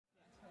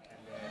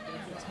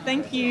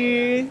Thank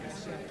you.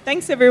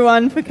 Thanks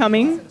everyone for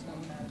coming.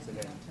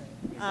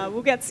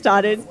 We'll get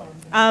started.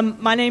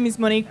 My name is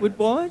Monique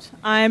Woodward.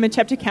 I'm a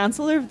chapter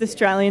councillor of the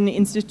Australian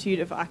Institute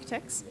of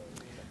Architects.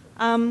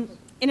 In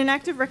an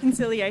act of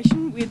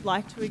reconciliation, we'd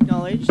like to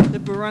acknowledge the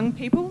Burrung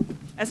people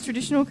as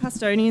traditional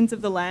custodians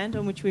of the land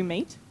on which we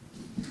meet.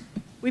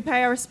 We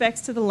pay our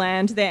respects to the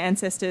land, their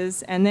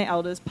ancestors and their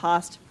elders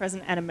past,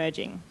 present and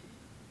emerging.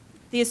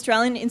 The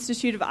Australian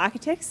Institute of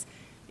Architects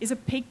is the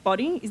peak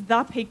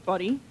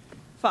body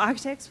for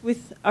architects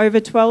with over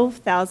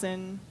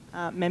 12,000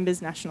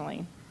 members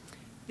nationally.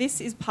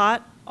 This is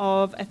part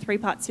of a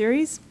three-part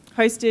series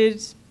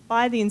hosted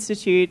by the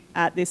Institute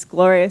at this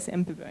glorious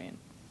M Pavilion.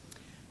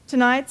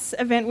 Tonight's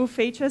event will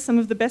feature some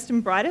of the best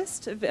and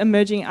brightest of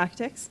emerging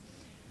architects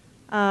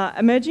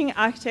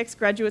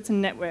graduates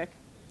and network.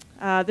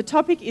 The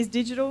topic is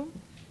digital.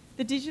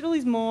 The digital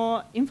is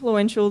more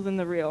influential than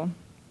the real.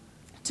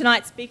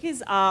 Tonight's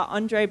speakers are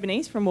Andre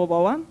Bernice from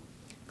Walla,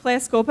 Claire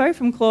Scorpo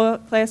from Claire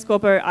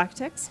Scorpo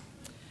Architects.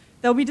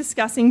 They'll be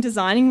discussing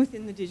designing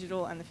within the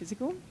digital and the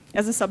physical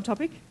as a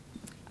subtopic.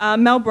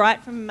 Mel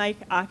Bright from Make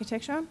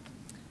Architecture.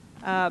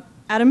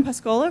 Adam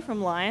Pascola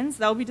from Lions.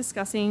 They'll be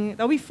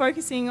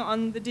focusing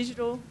on the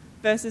digital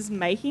versus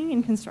making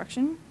in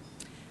construction.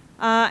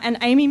 And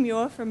Amy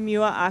Muir from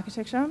Muir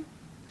Architecture.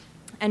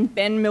 And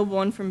Ben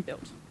Milbourne from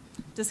Built,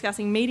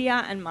 discussing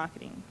media and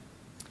marketing.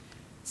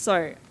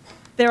 So,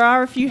 there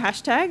are a few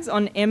hashtags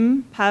on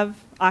MPav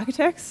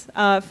Architects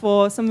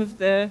for some of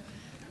the...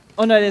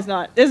 Oh no, there's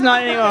not. There's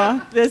not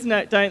anymore. There's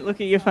no... Don't look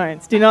at your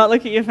phones. Do not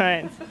look at your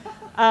phones.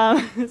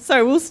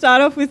 So we'll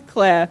start off with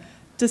Claire,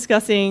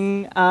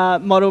 discussing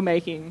model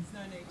making. There's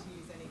no need to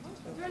use any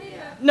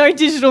digital. No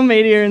digital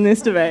media in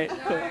this debate. No.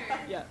 Cool.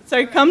 Yeah.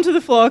 So come to the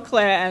floor,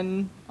 Claire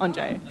and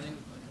Andre.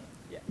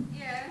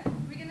 Yeah,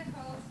 we're going to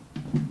hold...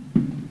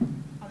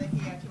 Are they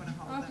here? Do you want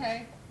to hold them?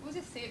 Okay, we'll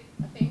just sit,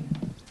 I think.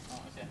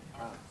 Oh, okay.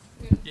 All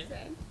right. Yeah.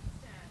 Stand?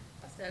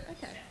 I stand.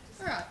 Okay.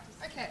 All right.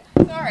 Okay.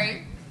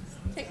 Sorry.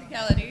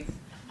 Technicalities.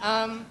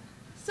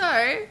 So,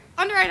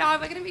 Andre and I,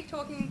 we're going to be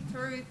talking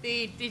through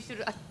the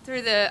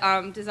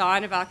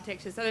design of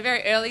architecture. So the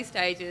very early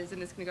stages,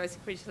 and it's going to go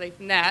sequentially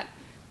from that.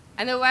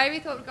 And the way we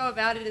thought we'd go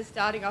about it is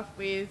starting off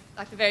with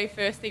like the very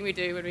first thing we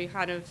do when we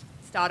kind of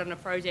start on a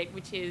project,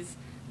 which is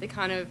the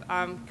kind of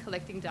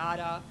collecting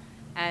data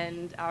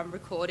and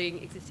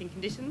recording existing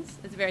conditions.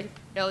 It's a very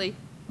early...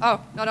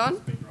 Oh, not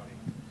on?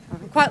 Oh,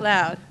 quite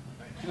loud.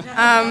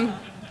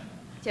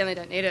 Generally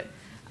don't need it.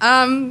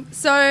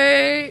 So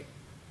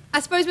I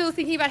suppose we were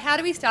thinking about how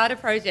do we start a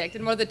project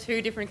and what are the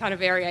two different kind of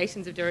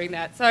variations of doing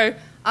that. So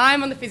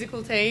I'm on the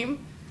physical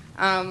team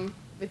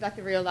with like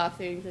the real life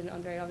things, and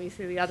Andre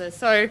obviously the others.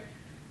 So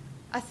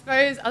I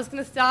suppose I was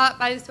going to start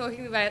by just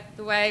talking about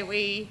the way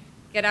we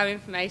get our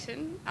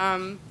information.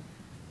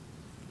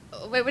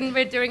 When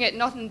we're doing it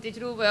not in the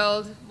digital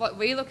world, what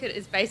we look at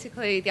is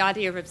basically the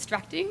idea of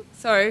abstracting.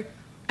 So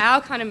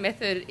our kind of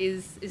method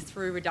is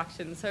through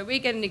reduction. So we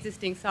get an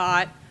existing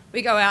site,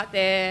 we go out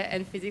there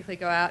and physically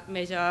go out,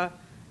 measure,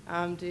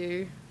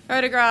 do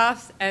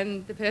photographs,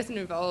 and the person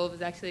involved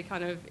is actually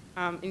kind of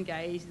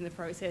engaged in the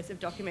process of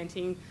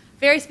documenting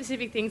very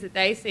specific things that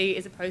they see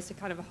as opposed to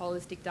kind of a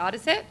holistic data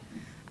set.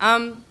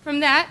 From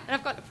that, and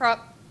I've got the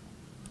prop.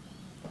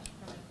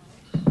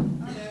 Oh,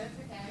 no, it's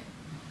okay.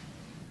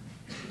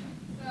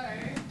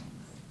 So,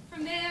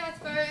 from there, I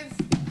suppose,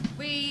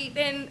 we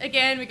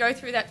go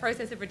through that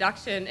process of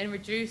reduction and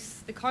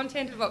reduce the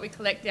content of what we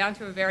collect down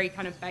to a very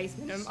kind of base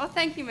minimum. Oh,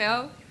 thank you,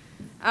 Mel.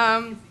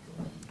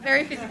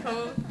 Very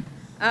physical.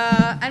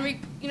 And we,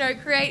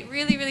 create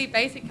really, really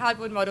basic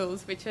cardboard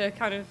models, which are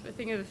kind of a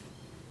thing of,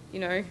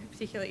 a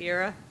particular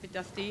era, a bit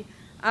dusty.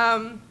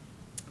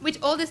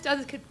 Which all this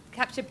does is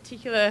capture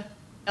particular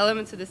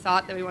elements of the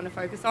site that we want to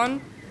focus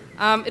on.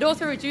 It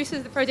also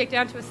reduces the project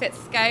down to a set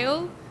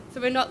scale, so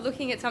we're not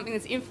looking at something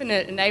that's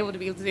infinite and able to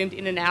be zoomed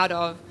in and out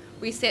of.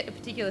 We set a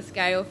particular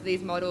scale for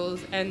these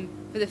models, and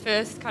for the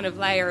first kind of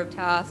layer of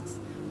tasks,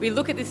 we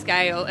look at this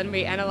scale and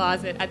we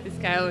analyse it at this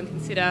scale and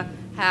consider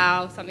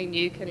how something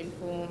new can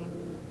inform,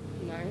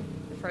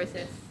 the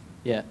process.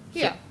 Yeah.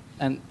 Yeah. So,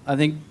 and I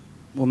think,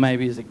 well,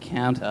 maybe as a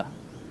counter,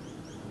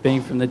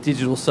 being from the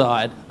digital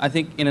side, I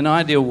think in an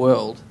ideal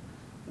world,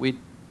 we'd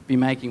be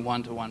making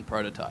one-to-one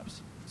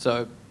prototypes.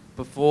 So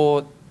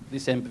before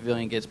this M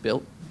Pavilion gets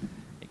built,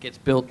 it gets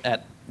built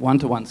at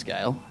one-to-one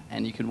scale,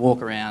 and you can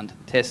walk around,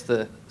 test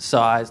the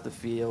size, the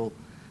feel,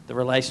 the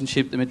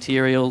relationship, the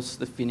materials,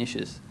 the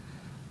finishes.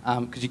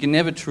 Because you can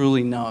never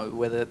truly know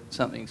whether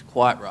something's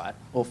quite right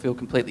or feel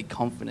completely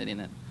confident in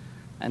it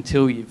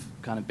until you've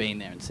kind of been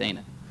there and seen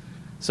it.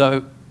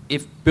 So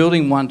if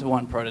building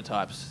one-to-one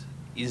prototypes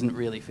isn't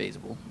really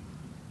feasible,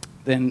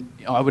 then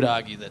I would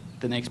argue that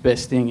the next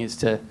best thing is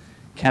to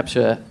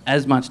capture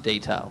as much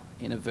detail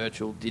in a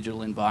virtual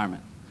digital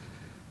environment.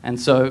 And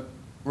so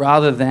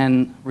rather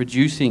than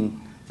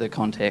reducing the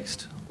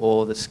context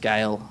or the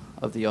scale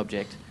of the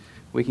object,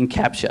 we can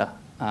capture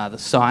the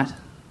site,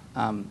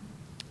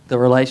 the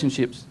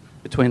relationships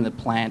between the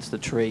plants, the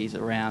trees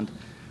around,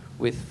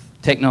 with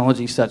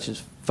technology such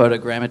as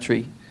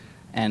photogrammetry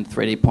and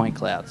 3D point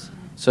clouds.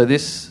 So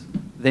this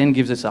then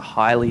gives us a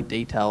highly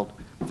detailed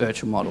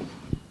virtual model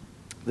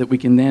that we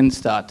can then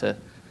start to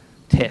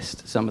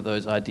test some of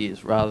those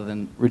ideas rather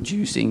than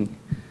reducing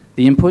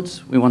the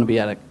inputs. We want to be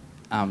able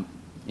to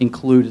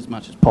include as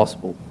much as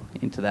possible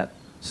into that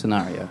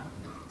scenario.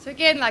 So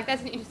again, like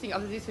that's an interesting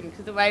opposition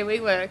because the way we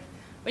work,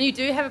 when you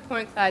do have a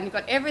point cloud and you've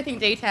got everything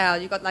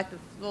detailed, you've got like the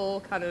floor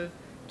kind of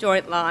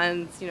joint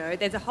lines,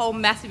 there's a whole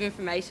massive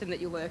information that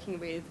you're working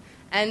with.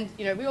 And,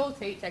 we all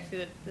teach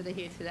actually that are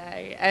here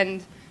today.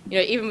 And,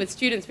 even with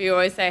students, we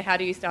always say, how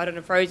do you start on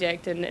a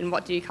project and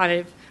what do you kind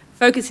of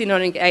focus in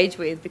on and engage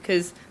with?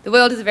 Because the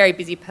world is a very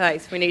busy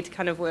place. We need to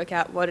kind of work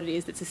out what it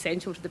is that's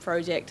essential to the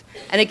project.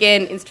 And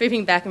again, in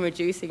stripping back and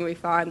reducing, we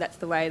find that's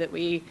the way that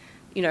we,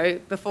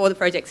 before the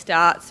project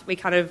starts, we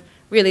kind of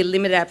really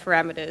limit our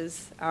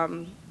parameters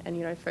and,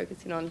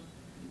 focusing on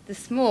the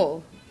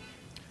small.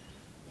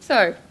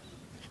 So...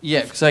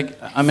 Yeah, because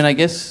I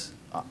guess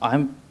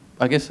I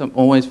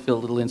always feel a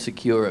little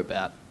insecure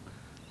about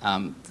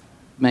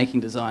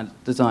making design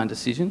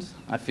decisions.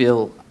 I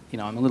feel,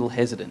 I'm a little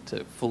hesitant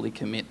to fully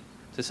commit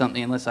to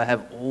something unless I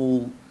have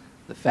all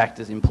the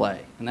factors in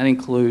play, and that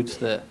includes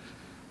the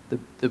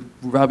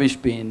rubbish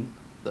bin,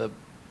 the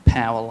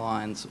power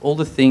lines, all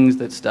the things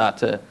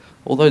that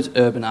all those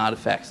urban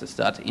artefacts that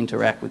start to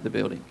interact with the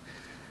building.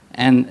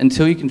 And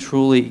until you can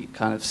truly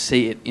kind of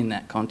see it in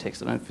that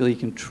context, I don't feel you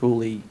can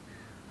truly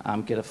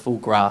get a full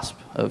grasp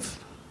of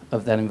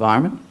that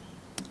environment.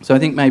 So I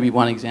think maybe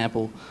one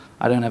example,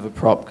 I don't have a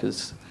prop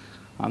because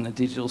I'm the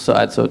digital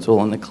side, so it's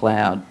all in the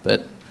cloud,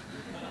 but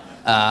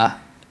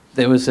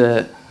there was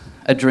a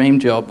dream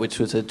job which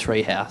was a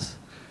tree house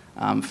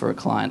for a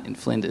client in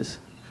Flinders.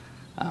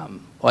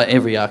 Or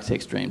every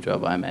architect's dream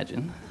job, I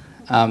imagine.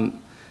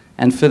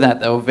 And for that,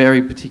 they were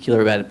very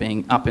particular about it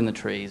being up in the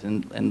trees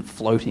and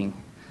floating.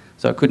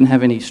 So it couldn't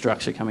have any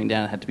structure coming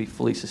down, it had to be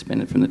fully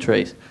suspended from the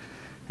trees.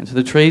 And so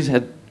the trees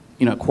had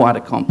quite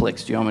a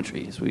complex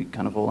geometry, as we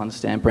kind of all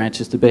understand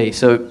branches to be.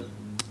 So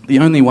the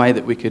only way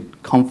that we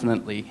could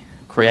confidently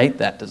create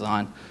that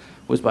design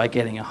was by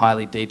getting a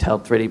highly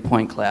detailed 3D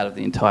point cloud of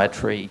the entire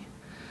tree,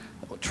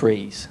 or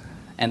trees,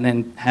 and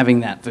then having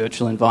that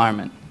virtual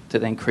environment to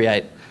then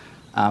create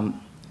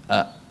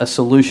a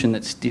solution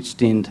that's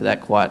stitched into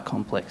that quite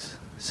complex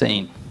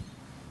scene.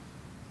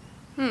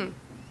 I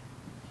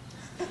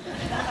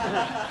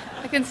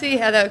can see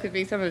how that could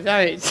be some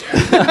advantage.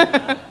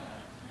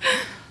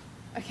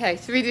 Okay,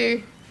 should we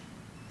do...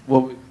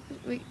 Well,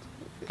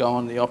 go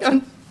on the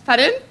option.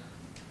 Pardon?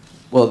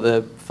 Well,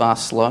 the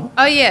fast, slow.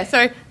 Oh, yeah.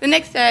 So the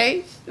next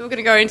stage we're going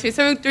to go into...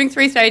 So we're doing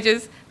 3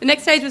 stages. The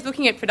next stage was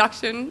looking at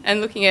production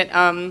and looking at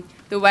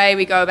the way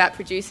we go about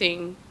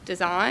producing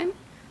design.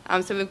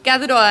 So we've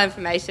gathered all our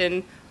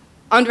information.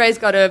 Andre's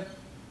got an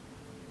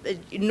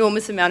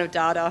enormous amount of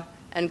data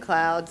and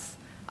clouds.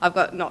 I've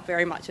got not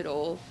very much at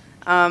all.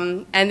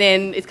 And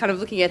then it's kind of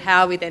looking at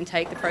how we then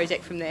take the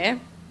project from there.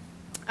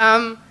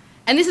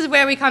 And this is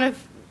where we kind of,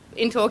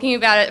 in talking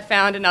about it,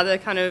 found another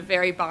kind of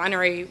very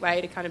binary way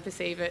to kind of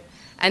perceive it,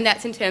 and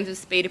that's in terms of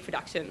speed of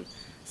production.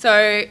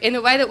 So in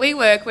the way that we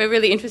work, we're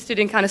really interested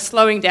in kind of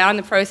slowing down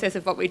the process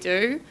of what we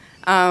do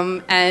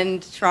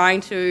and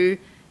trying to,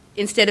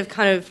 instead of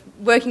kind of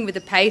working with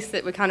the pace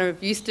that we're kind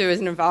of used to as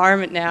an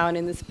environment now and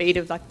in the speed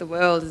of like the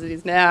world as it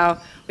is now,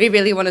 we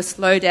really want to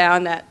slow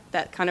down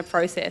that kind of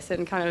process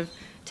and kind of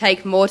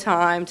take more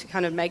time to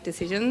kind of make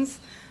decisions.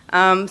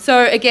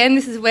 So again,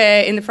 this is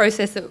where in the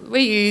process that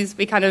we use,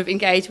 we kind of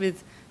engage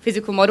with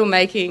physical model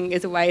making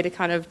as a way to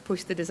kind of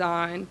push the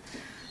design.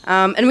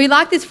 And we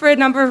like this for a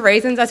number of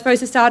reasons. I suppose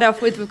to start off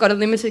with, we've got a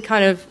limited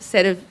kind of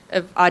set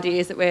of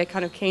ideas that we're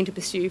kind of keen to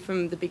pursue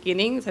from the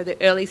beginning, so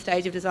the early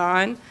stage of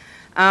design.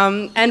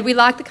 And we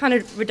like the kind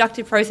of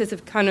reductive process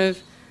of kind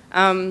of,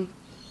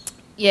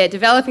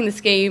 developing the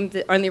scheme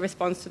that only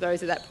responds to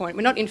those at that point.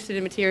 We're not interested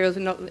in materials,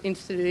 we're not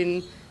interested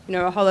in,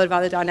 a whole lot of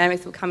other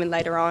dynamics that will come in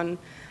later on.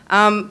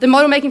 The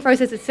model making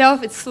process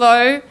itself, it's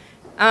slow.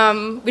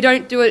 We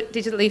don't do it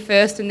digitally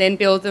first and then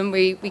build them.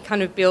 We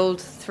kind of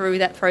build through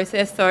that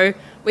process. So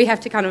we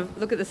have to kind of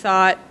look at the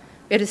site.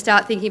 We have to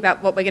start thinking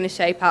about what we're going to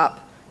shape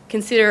up,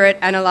 consider it,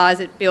 analyse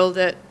it, build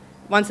it.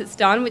 Once it's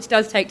done, which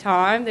does take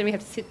time, then we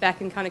have to sit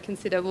back and kind of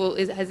consider,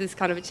 has this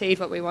kind of achieved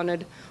what we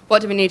wanted?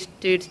 What do we need to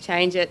do to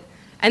change it?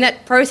 And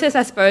that process,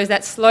 I suppose,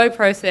 that slow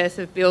process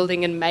of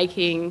building and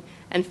making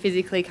and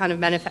physically kind of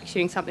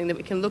manufacturing something that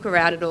we can look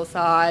around at all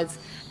sides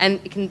and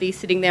it can be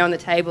sitting there on the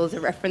table as a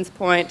reference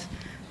point,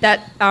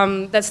 that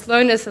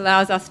slowness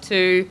allows us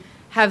to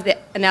have the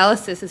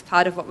analysis as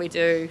part of what we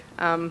do,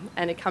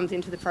 and it comes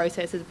into the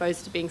process as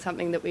opposed to being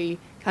something that we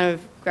kind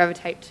of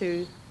gravitate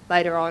to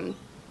later on.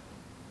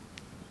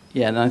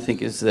 Yeah, and I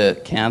think as the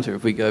counter,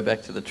 if we go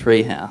back to the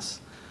tree house,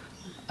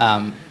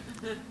 for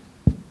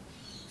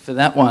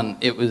that one,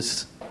 it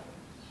was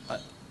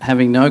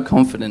having no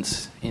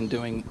confidence in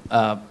doing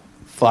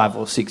 5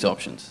 or 6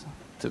 options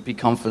to be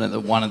confident that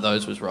one of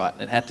those was right.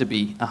 It had to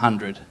be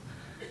 100.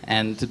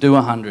 And to do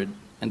 100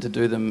 and to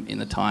do them in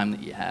the time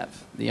that you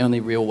have, the only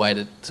real way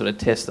to sort of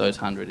test those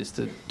 100 is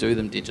to do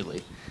them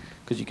digitally.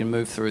 because you can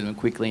move through them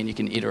quickly and you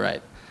can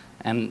iterate.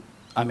 And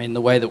I mean,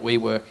 the way that we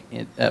work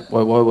at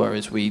Wowowa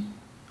is we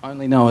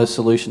only know a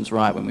solution's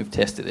right when we've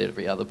tested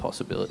every other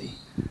possibility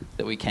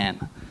that we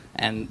can.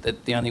 And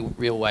that the only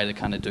real way to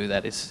kind of do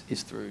that is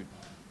through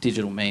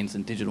digital means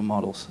and digital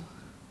models.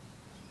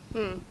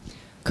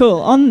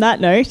 Cool. On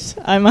that note,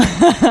 I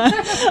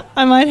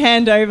might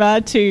hand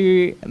over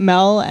to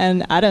Mel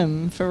and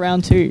Adam for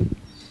round 2.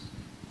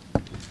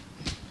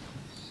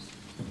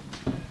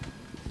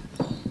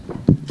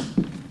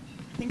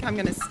 I think I'm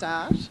going to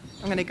start.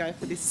 I'm going to go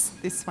for this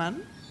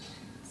one.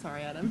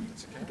 Sorry, Adam.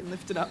 I can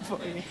lift it up for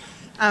you.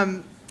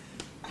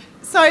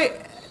 So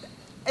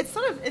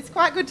it's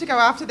quite good to go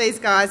after these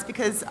guys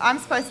because I'm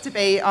supposed to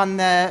be on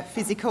the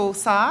physical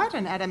side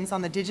and Adam's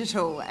on the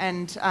digital.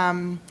 And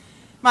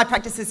my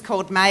practice is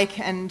called Make,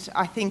 and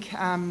I think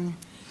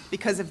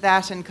because of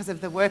that and because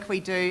of the work we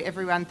do,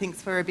 everyone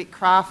thinks we're a bit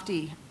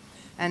crafty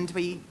and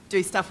we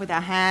do stuff with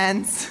our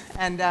hands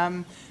and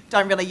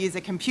don't really use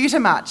a computer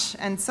much.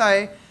 And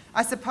so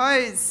I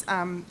suppose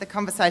the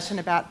conversation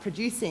about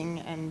producing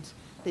and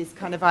these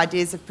kind of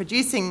ideas of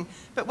producing,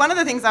 but one of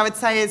the things I would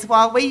say is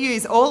while we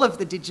use all of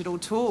the digital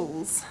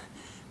tools,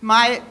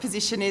 my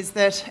position is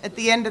that at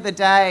the end of the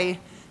day,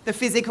 the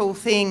physical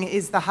thing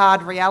is the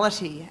hard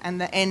reality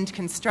and the end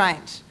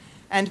constraint,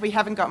 and we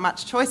haven't got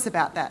much choice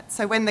about that.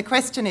 So when the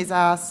question is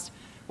asked,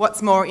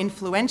 what's more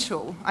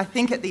influential, I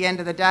think at the end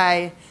of the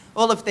day,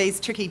 all of these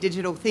tricky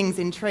digital things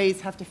in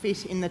trees have to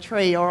fit in the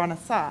tree or on a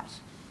site.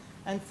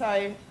 And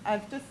so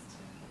I've just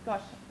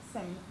got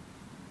some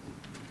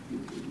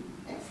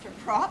extra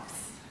props.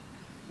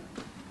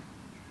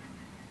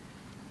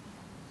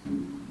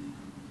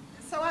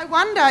 So I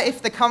wonder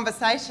if the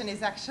conversation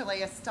is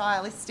actually a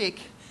stylistic,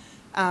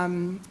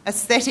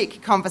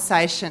 aesthetic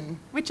conversation,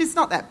 which is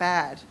not that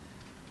bad.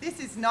 This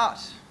is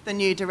not the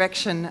new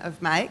direction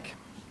of Make.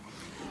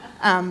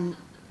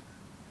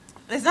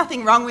 There's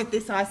nothing wrong with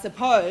this, I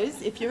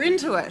suppose, if you're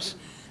into it.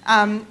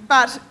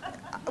 But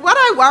what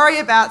I worry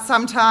about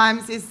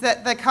sometimes is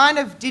that the kind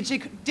of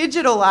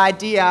digital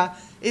idea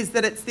is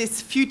that it's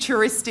this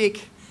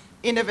futuristic,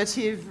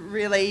 innovative,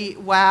 really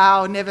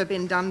wow, never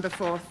been done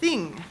before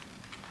thing,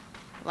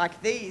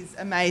 like these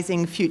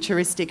amazing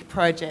futuristic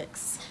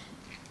projects.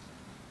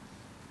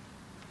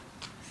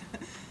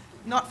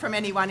 Not from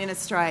anyone in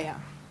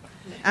Australia,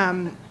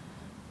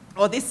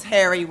 or this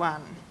hairy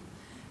one.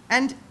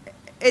 And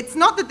it's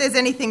not that there's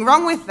anything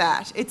wrong with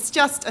that, it's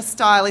just a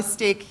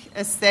stylistic,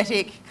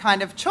 aesthetic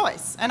kind of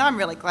choice. And I'm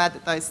really glad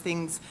that those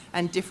things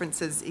and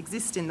differences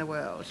exist in the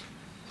world.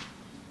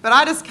 But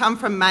I just come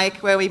from Make,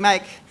 where we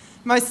make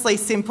mostly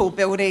simple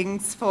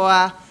buildings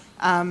for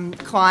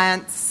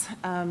clients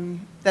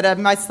that are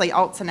mostly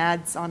alts and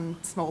ads on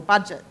small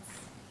budgets.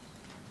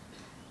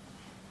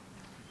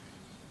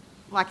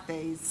 Like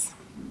these.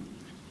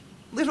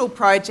 Little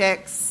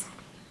projects.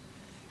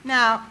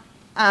 Now,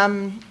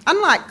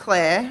 unlike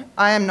Claire,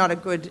 I am not a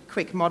good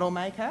quick model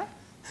maker,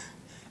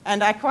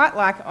 and I quite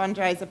like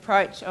Andre's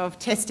approach of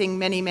testing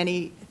many,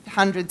 many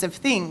hundreds of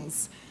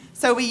things.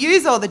 So we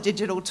use all the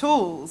digital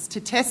tools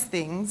to test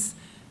things,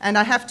 and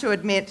I have to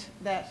admit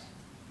that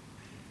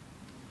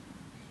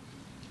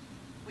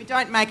we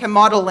don't make a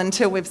model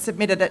until we've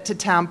submitted it to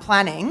town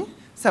planning,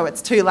 so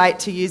it's too late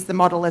to use the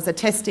model as a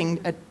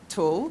testing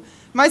tool,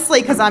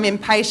 mostly because I'm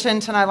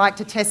impatient and I like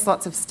to test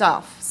lots of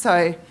stuff.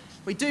 So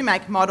we do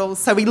make models,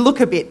 so we look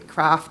a bit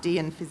crafty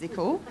and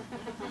physical.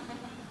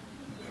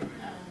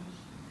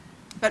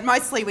 But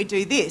mostly we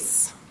do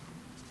this,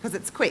 because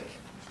it's quick.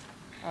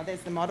 Oh,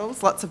 there's the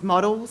models, lots of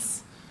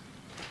models.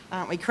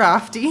 Aren't we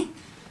crafty?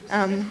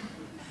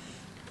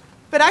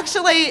 But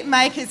actually,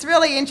 Make is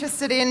really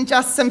interested in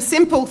just some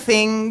simple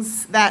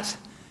things that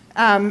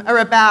are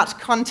about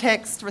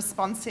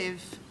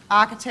context-responsive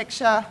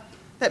architecture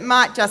that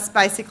might just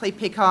basically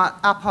pick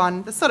up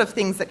on the sort of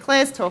things that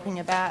Claire's talking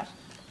about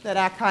that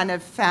are kind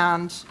of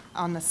found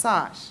on the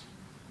site.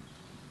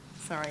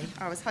 Sorry,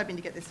 I was hoping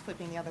to get this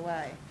flipping the other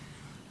way.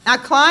 Our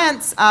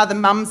clients are the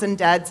mums and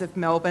dads of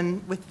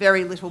Melbourne with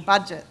very little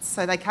budgets,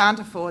 so they can't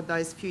afford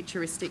those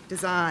futuristic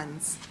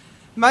designs.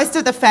 Most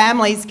of the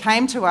families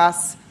came to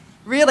us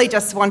really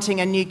just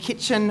wanting a new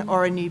kitchen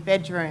or a new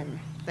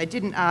bedroom. They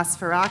didn't ask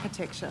for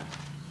architecture.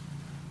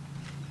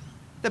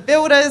 The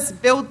builders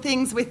build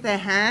things with their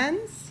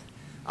hands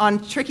on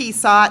tricky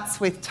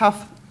sites with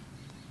tough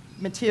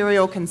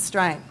material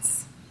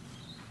constraints.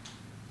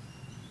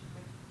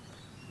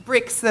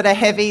 Bricks that are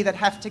heavy that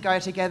have to go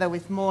together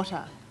with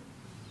mortar.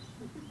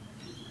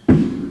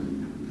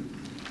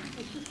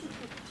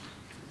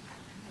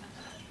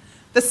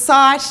 The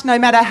site, no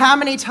matter how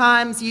many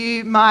times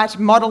you might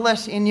model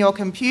it in your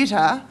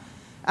computer,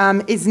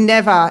 is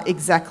never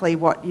exactly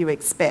what you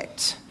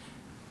expect.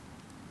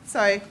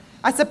 So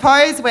I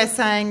suppose we're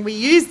saying we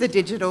use the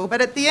digital,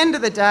 but at the end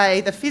of the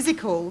day, the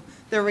physical,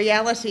 the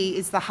reality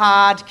is the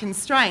hard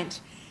constraint.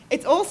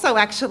 It's also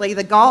actually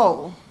the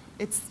goal.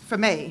 It's, for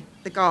me,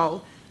 the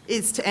goal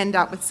is to end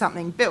up with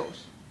something built.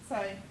 So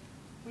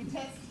we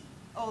test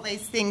all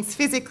these things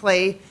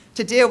physically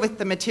to deal with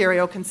the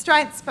material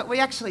constraints, but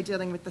we're actually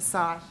dealing with the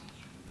site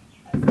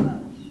as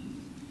well.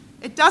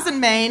 It doesn't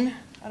mean,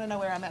 I don't know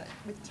where I'm at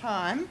with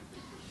time,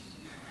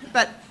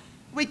 but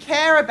we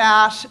care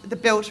about the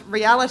built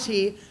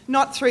reality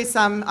not through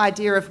some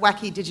idea of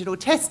wacky digital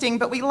testing,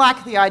 but we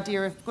like the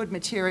idea of good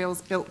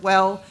materials built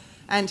well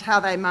and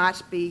how they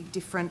might be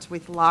different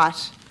with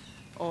light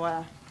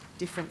or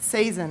different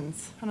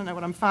seasons. I don't know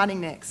what I'm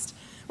finding next.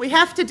 We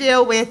have to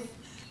deal with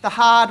the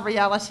hard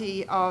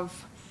reality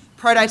of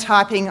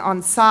prototyping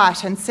on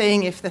site and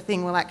seeing if the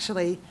thing will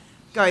actually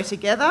go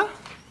together.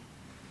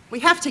 We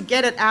have to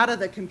get it out of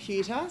the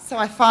computer, so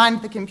I find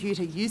the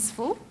computer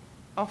useful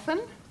often,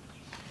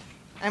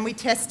 and we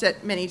test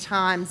it many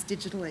times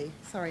digitally.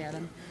 Sorry,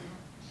 Adam.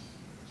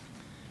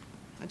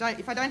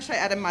 If I don't show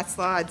Adam my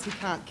slides, he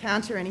can't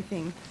counter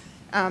anything.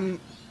 And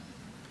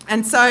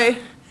so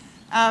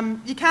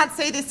you can't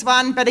see this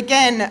one, but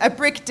again, a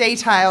brick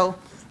detail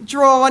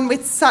drawn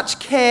with such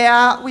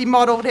care. We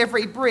modelled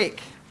every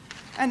brick.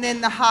 And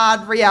then the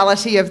hard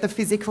reality of the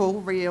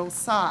physical real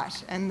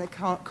site and the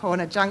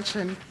corner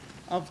junction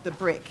of the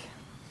brick.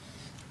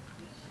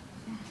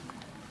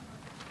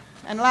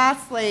 And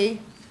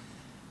lastly,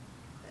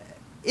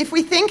 if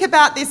we think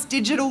about this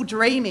digital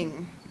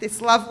dreaming,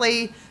 this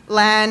lovely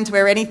land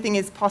where anything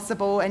is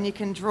possible and you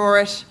can draw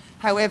it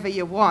however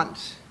you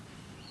want,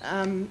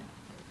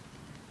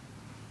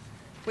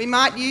 we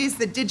might use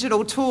the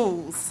digital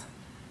tools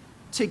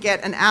to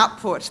get an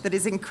output that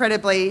is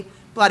incredibly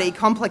bloody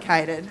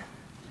complicated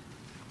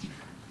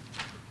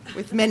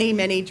with many,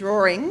 many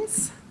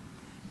drawings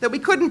that we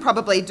couldn't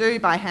probably do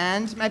by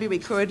hand. Maybe we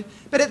could.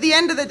 But at the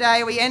end of the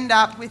day, we end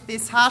up with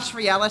this harsh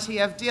reality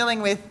of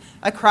dealing with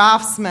a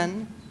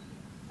craftsman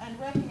and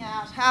working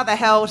out how the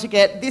hell to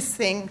get this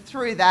thing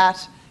through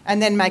that and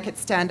then make it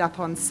stand up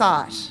on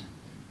site.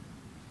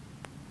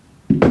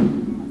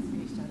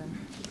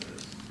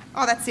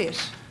 Oh, that's it.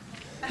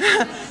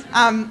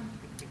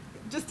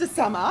 Just to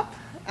sum up,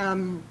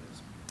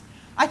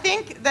 I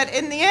think that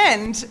in the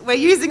end, we're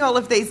using all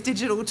of these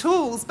digital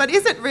tools, but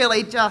is it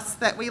really just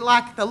that we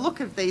like the look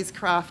of these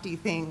crafty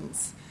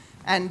things?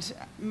 And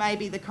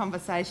maybe the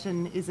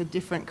conversation is a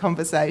different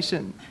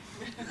conversation.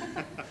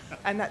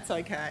 And that's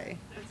okay.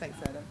 Thanks,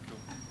 Adam.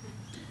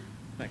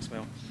 Thanks,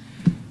 Mel.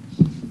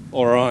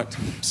 All right,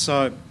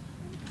 so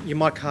you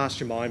might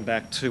cast your mind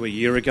back to a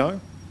year ago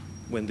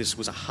when this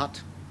was a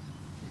hut,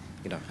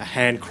 a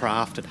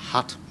handcrafted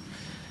hut,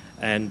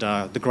 and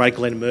the great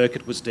Glenn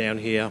Murcutt was down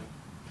here,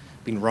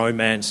 being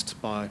romanced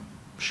by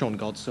Sean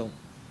Godsell.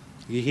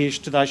 You here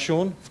today,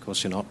 Sean? Of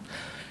course you're not.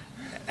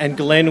 And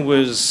Glenn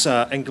was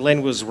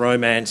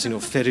romancing or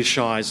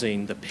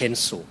fetishising the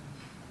pencil.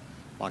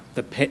 Like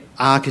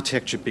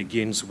architecture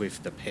begins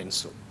with the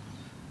pencil.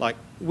 Like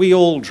we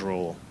all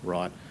draw,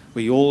 right?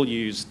 We all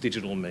use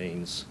digital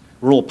means.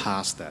 We're all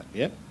past that,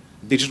 yeah?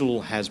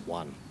 Digital has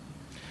won.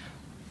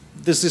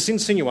 There's this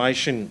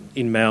insinuation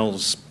in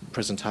Mel's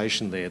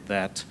presentation there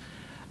that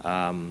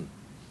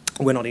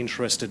we're not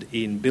interested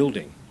in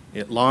building.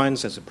 At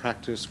Lions, as a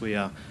practice, we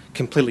are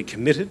completely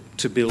committed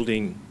to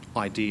building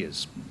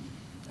ideas.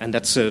 And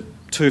that's a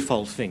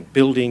twofold thing,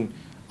 building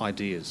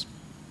ideas.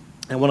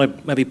 I want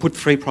to maybe put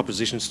three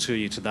propositions to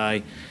you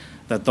today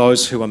that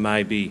those who are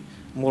maybe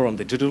more on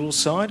the digital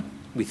side,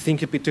 we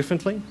think a bit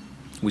differently,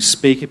 we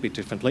speak a bit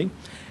differently,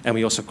 and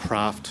we also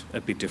craft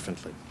a bit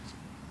differently.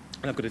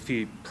 And I've got a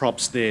few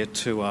props there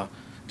to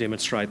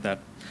demonstrate that.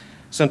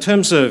 So in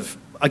terms of,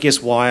 I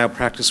guess, why our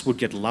practice would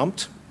get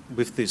lumped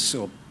with this,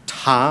 or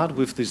tarred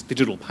with this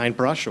digital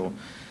paintbrush or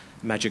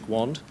magic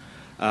wand,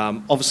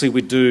 obviously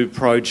we do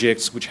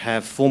projects which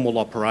have formal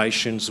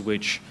operations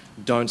which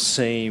don't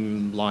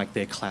seem like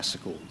they're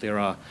classical. There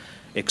are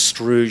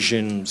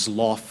extrusions,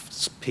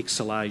 lofts,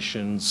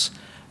 pixelations.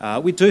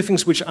 We do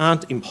things which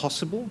aren't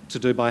impossible to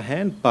do by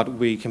hand, but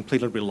we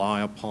completely rely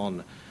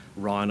upon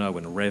Rhino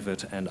and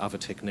Revit and other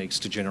techniques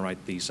to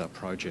generate these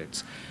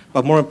projects.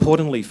 But more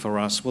importantly for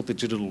us, what the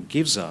digital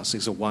gives us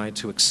is a way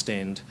to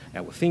extend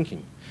our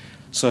thinking.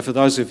 So for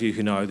those of you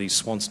who know the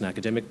Swanston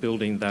Academic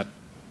Building, that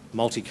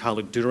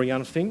multicoloured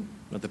durian thing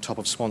at the top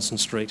of Swanston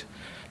Street,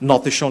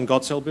 not the Sean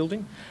Godsell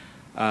building,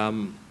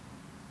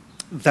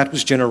 that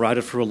was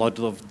generated through a lot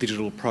of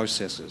digital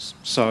processes.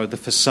 So the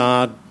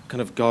facade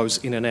kind of goes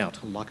in and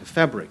out like a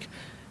fabric.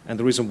 And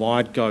the reason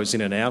why it goes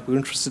in and out, we're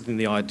interested in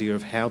the idea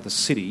of how the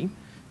city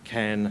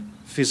can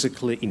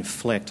physically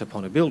inflect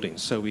upon a building.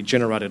 So we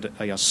generated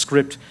a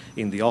script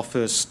in the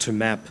office to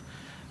map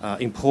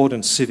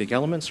important civic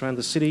elements around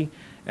the city,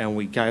 and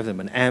we gave them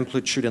an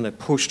amplitude and they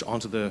pushed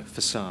onto the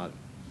facade.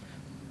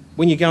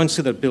 When you go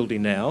into the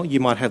building now, you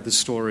might have the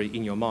story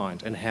in your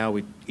mind and how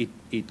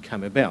it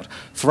came about.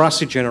 For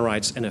us, it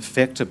generates an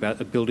effect about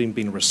a building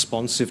being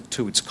responsive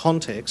to its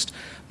context,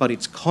 but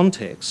its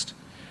context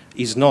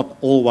is not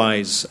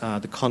always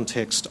the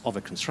context of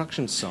a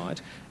construction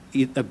site.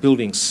 A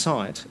building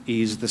site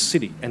is the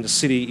city, and the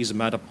city is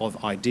made up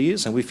of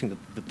ideas, and we think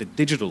that the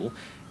digital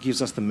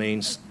gives us the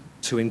means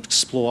to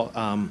explore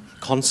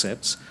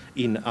concepts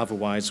in other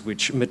ways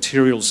which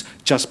materials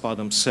just by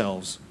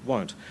themselves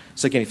won't.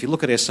 So again, if you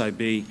look at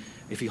SAB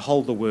if you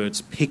hold the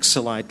words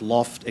pixelate,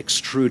 loft,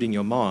 extrude in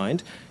your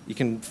mind, you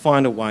can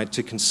find a way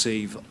to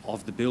conceive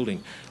of the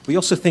building. We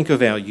also think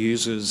of our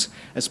users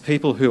as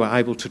people who are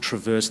able to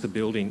traverse the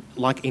building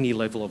like any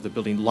level of the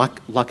building,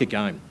 like a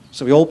game.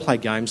 So we all play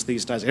games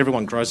these days.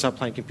 Everyone grows up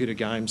playing computer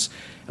games.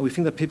 And we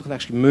think that people can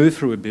actually move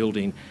through a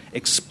building,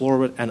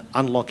 explore it and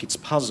unlock its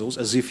puzzles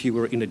as if you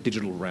were in a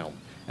digital realm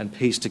and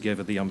piece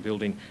together the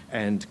building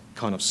and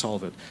kind of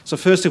solve it. So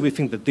firstly, we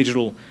think that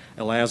digital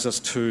allows us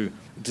to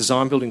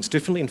design buildings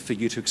differently and for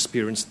you to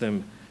experience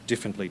them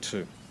differently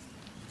too.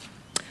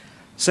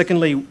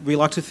 Secondly, we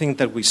like to think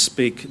that we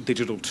speak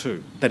digital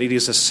too, that it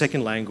is a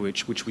second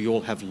language which we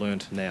all have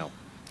learnt now.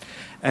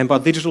 And by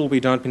digital, we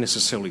don't mean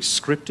necessarily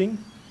scripting.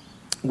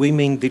 We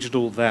mean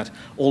digital that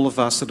all of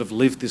us that have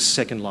lived this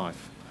second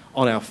life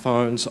on our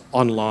phones,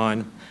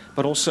 online,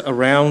 but also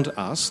around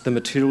us, the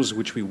materials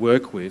which we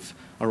work with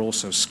are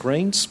also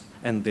screens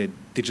and they're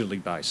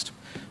digitally based.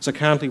 So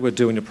currently we're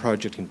doing a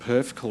project in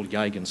Perth called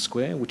Yagan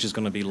Square, which is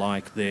going to be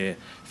like their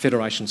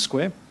Federation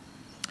Square.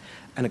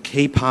 And a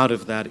key part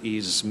of that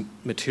is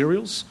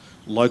materials,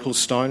 local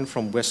stone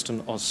from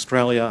Western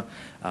Australia,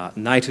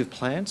 native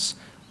plants.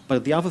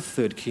 But the other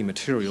third key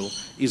material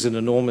is an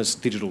enormous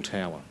digital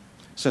tower.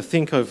 So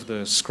think of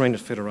the screen at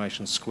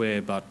Federation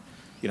Square, but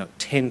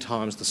 10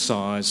 times the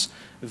size,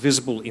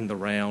 visible in the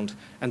round,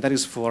 and that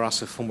is for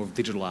us a form of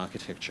digital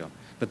architecture.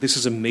 But this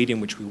is a medium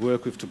which we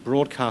work with to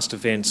broadcast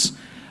events,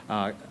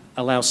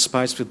 allow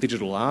space for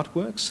digital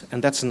artworks,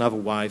 and that's another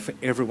way for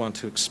everyone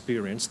to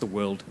experience the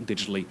world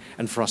digitally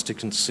and for us to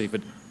conceive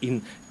it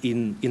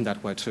in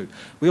that way too.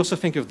 We also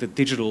think of the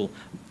digital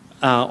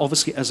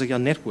obviously as a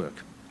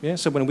network. Yeah?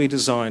 So when we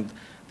designed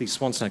the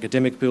Swanson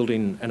Academic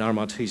Building and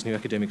RMIT's new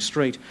Academic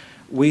Street,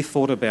 we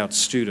thought about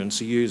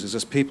students, users,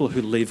 as people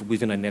who live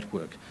within a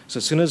network. So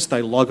as soon as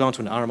they log on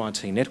to an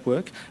RMIT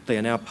network, they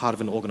are now part of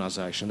an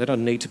organisation. They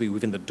don't need to be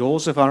within the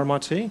doors of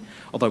RMIT,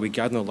 although we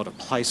gave them a lot of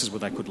places where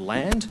they could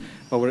land,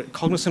 but we're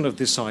cognizant of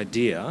this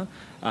idea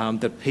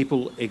that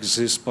people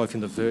exist both in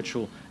the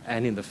virtual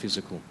and in the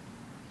physical.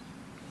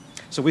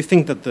 So we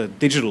think that the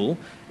digital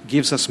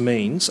gives us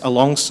means,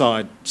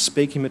 alongside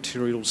speaking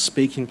materials,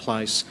 speaking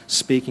place,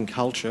 speaking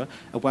culture,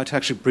 a way to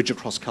actually bridge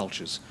across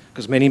cultures.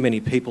 Because many, many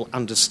people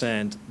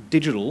understand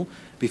digital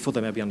before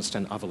they maybe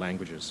understand other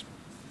languages.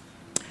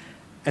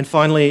 And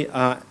finally,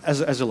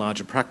 as a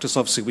larger practice,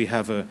 obviously we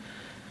have a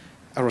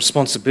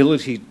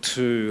responsibility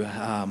to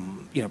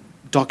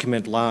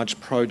document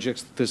large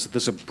projects.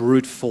 There's a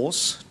brute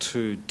force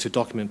to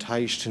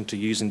documentation, to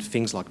using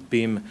things like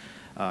BIM,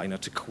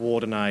 to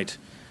coordinate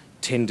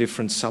 10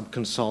 different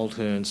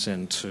sub-consultants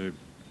and to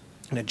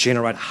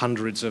generate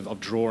hundreds of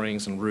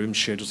drawings and room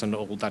schedules and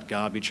all that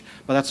garbage.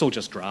 But that's all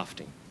just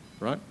drafting,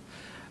 right?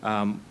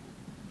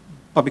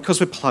 But because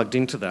we're plugged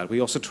into that, we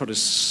also try to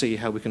see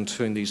how we can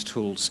turn these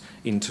tools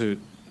into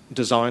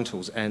design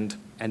tools and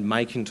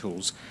making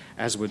tools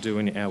as we're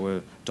doing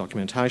our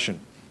documentation.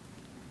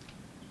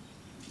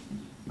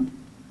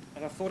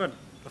 And I thought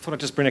I'd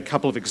just bring a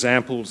couple of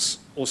examples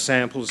or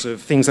samples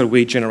of things that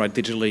we generate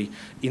digitally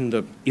in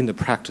the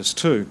practice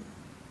too,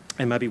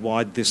 and maybe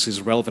why this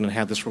is relevant and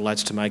how this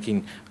relates to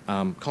making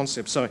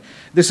concepts. So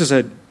this is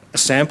a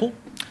sample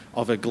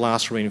of a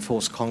glass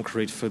reinforced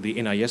concrete for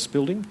the NAS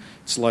building.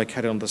 It's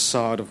located on the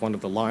side of one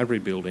of the library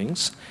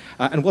buildings.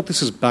 And what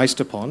this is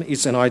based upon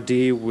is an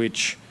idea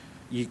which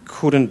you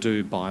couldn't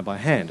do by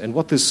hand. And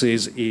what this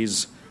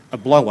is a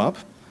blow-up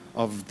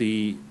of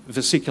the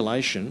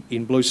vesiculation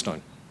in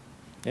bluestone.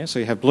 Yeah, so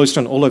you have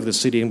bluestone all over the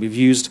city, and we've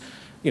used,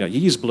 you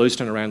use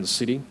bluestone around the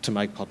city to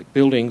make public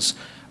buildings.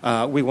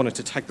 We wanted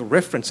to take the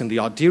reference and the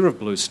idea of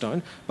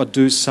bluestone, but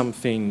do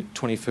something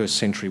 21st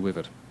century with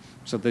it.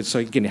 So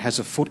again, it has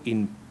a foot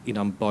in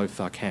both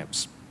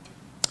camps.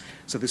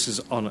 So this is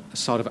on a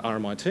side of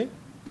RMIT.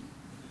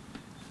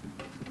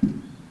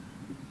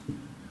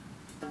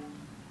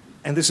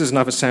 And this is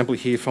another sample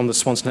here from the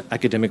Swanson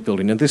Academic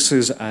Building. And this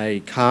is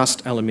a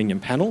cast aluminium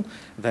panel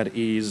that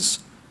is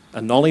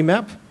a Nolly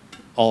map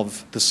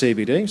of the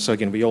CBD. So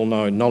again, we all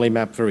know Nolly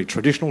map, very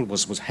traditional,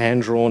 was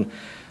hand-drawn.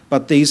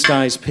 But these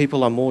days,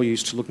 people are more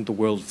used to looking at the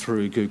world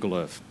through Google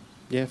Earth,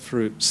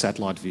 through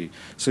satellite view.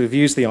 So we've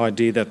used the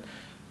idea that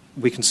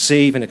we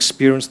conceive and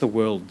experience the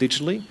world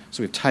digitally.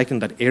 So we've taken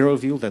that aerial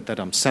view,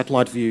 that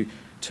satellite view,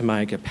 to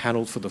make a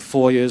panel for the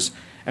foyers,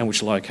 and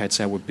which locates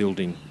our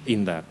building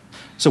in that.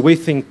 So we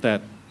think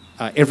that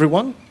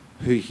everyone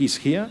who is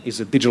here is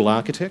a digital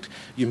architect.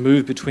 You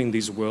move between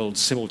these worlds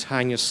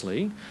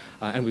simultaneously,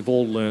 and we've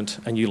all learnt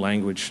a new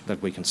language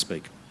that we can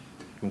speak.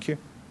 Thank you.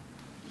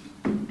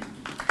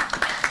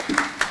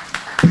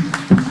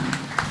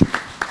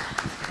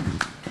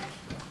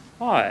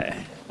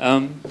 Hi.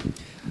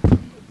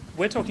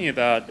 We're talking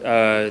about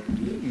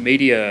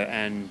media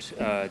and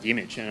the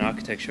image and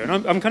architecture, and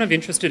I'm kind of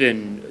interested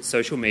in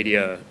social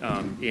media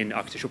in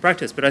architectural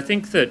practice, but I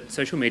think that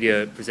social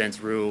media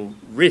presents real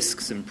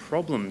risks and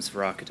problems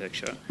for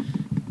architecture.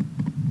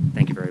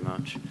 Thank you very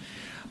much.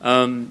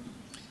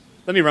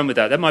 Let me run with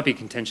that. That might be a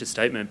contentious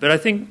statement, but I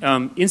think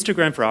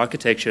Instagram for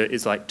architecture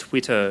is like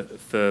Twitter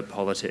for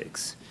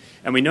politics.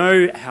 And we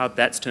know how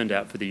that's turned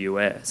out for the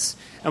US.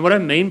 And what I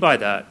mean by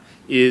that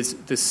is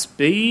the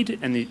speed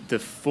and the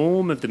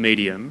form of the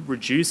medium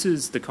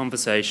reduces the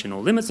conversation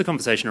or limits the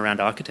conversation around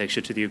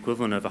architecture to the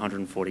equivalent of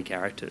 140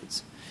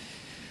 characters.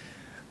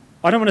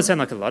 I don't want to sound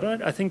like a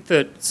Luddite. I think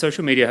that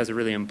social media has a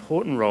really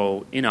important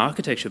role in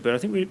architecture, but I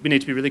think we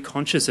need to be really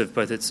conscious of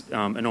both its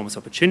enormous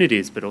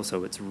opportunities but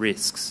also its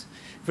risks.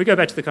 If we go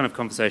back to the kind of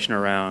conversation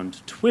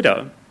around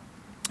Twitter,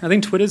 I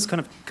think Twitter's kind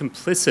of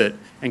complicit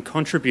and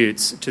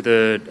contributes to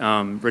the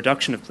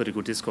reduction of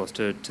political discourse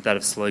to that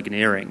of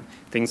sloganeering,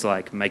 things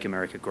like "Make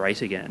America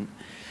Great Again,"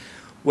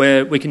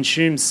 where we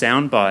consume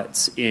sound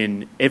bites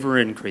in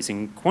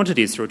ever-increasing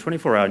quantities through a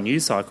 24-hour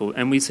news cycle,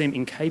 and we seem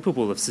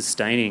incapable of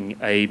sustaining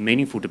a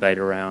meaningful debate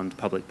around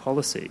public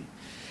policy.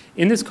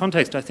 In this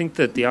context, I think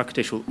that the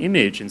architectural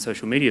image in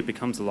social media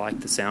becomes like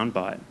the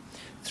soundbite.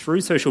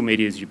 Through social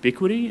media's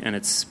ubiquity and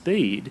its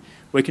speed,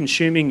 we're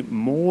consuming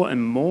more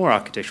and more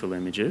architectural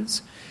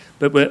images,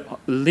 but we're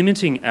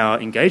limiting our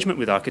engagement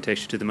with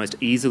architecture to the most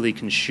easily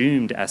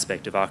consumed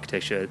aspect of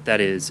architecture, that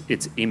is,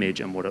 its image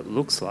and what it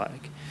looks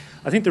like.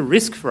 I think the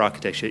risk for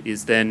architecture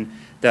is then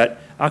that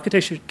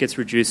architecture gets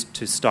reduced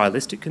to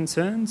stylistic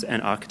concerns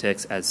and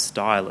architects as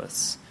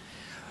stylists.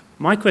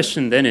 My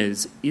question then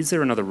is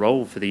there another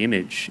role for the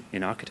image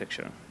in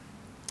architecture?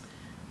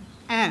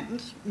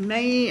 And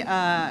me,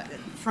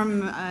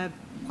 from a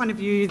point of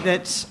view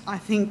that I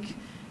think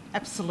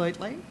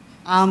absolutely.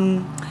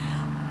 I'm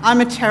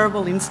a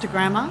terrible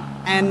Instagrammer,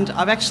 and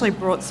I've actually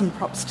brought some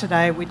props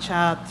today which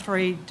are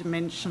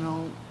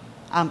three-dimensional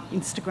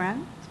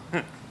Instagram.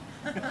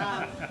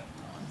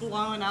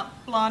 Blown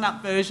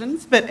up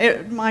versions.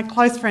 But my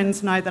close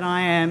friends know that I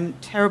am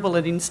terrible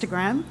at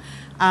Instagram.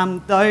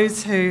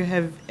 Those who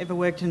have ever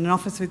worked in an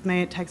office with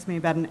me, it takes me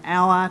about an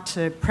hour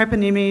to prep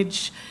an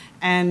image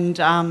and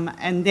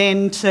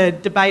then to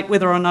debate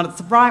whether or not it's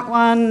the right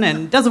one,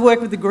 and does it work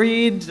with the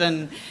grid,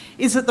 and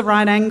is it the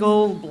right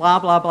angle, blah,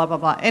 blah, blah, blah,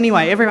 blah.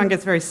 Anyway, everyone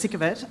gets very sick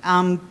of it.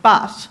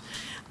 But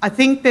I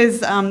think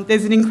there's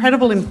an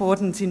incredible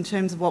importance in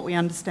terms of what we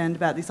understand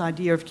about this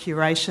idea of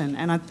curation,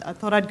 and I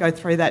thought I'd go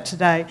through that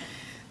today.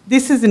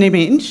 This is an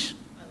image.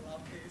 I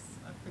love this.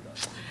 I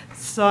forgot.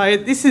 So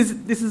this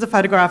is a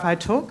photograph I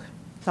took.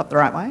 It's up the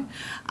right way.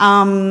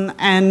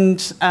 And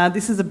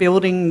this is a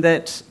building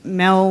that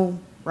Mel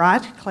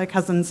Wright, Claire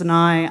Cousins and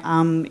I,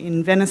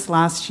 in Venice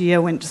last year,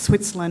 went to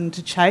Switzerland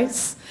to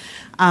chase.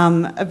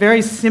 A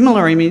very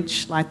similar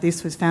image like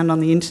this was found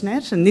on the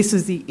internet, and this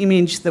is the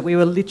image that we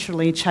were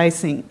literally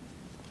chasing.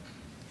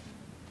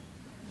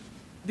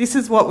 This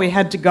is what we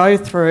had to go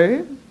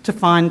through to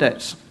find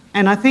it.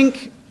 And I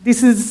think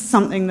this is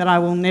something that I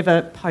will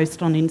never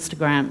post on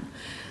Instagram.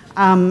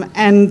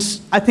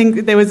 And I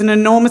think there was an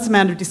enormous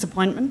amount of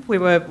disappointment. We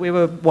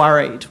were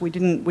worried. We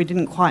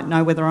didn't quite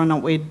know whether or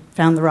not we'd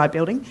found the right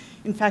building.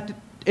 In fact,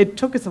 it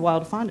took us a while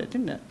to find it,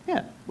 didn't it?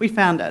 Yeah, we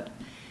found it.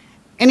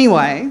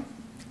 Anyway,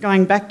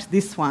 going back to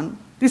this one,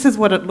 this is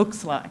what it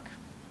looks like.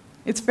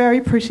 It's very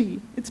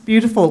pretty. It's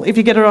beautiful if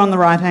you get it on the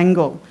right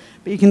angle.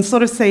 But you can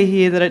sort of see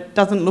here that it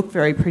doesn't look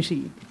very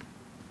pretty.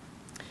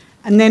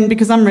 And then,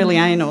 because I'm really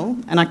anal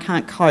and I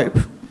can't cope,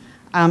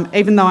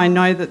 even though I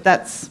know that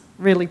that's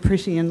really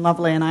pretty and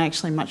lovely and I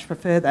actually much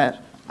prefer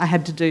that, I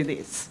had to do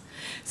this.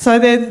 So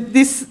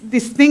this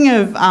thing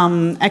of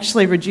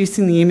actually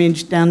reducing the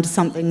image down to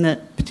something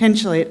that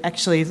potentially it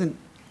actually isn't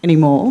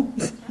anymore.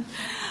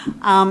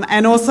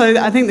 And also,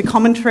 I think the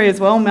commentary as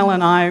well, Mel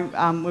and I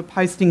were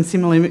posting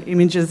similar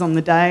images on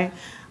the day.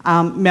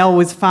 Mel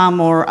was far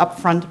more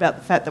upfront about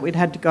the fact that we'd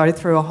had to go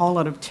through a whole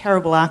lot of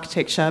terrible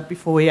architecture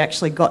before we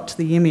actually got to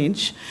the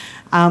image,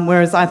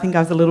 whereas I think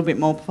I was a little bit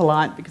more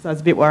polite because I was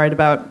a bit worried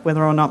about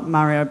whether or not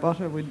Mario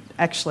Botta would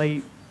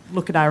actually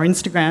look at our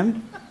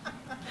Instagram.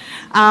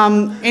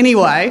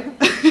 Anyway,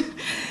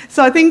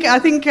 so I think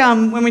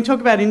when we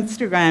talk about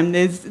Instagram,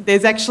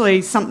 there's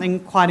actually something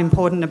quite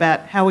important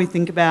about how we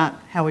think about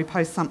how we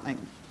post something.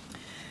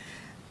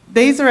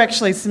 These are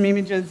actually some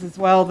images as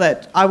well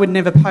that I would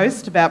never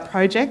post about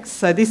projects.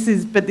 So this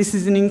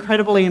is an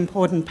incredibly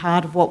important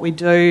part of what we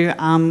do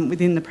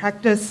within the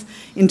practice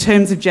in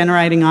terms of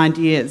generating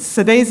ideas.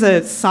 So these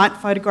are site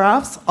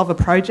photographs of a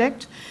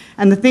project.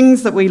 And the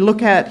things that we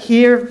look at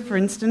here, for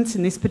instance,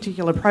 in this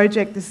particular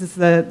project, this is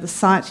the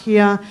site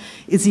here,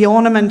 is the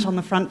ornament on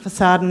the front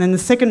facade. And then the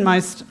second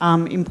most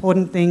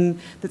important thing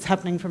that's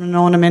happening from an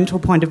ornamental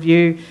point of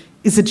view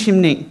is a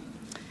chimney.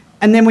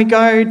 And then we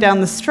go down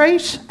the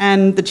street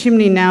and the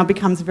chimney now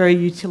becomes a very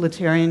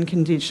utilitarian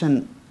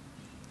condition.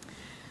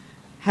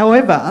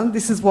 However,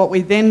 this is what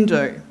we then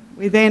do.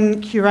 We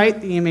then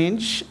curate the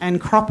image and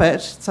crop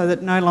it so that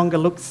it no longer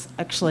looks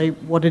actually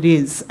what it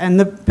is. And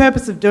the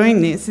purpose of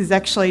doing this is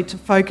actually to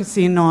focus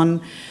in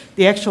on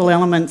the actual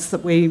elements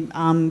that we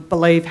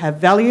believe have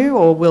value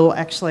or will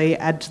actually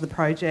add to the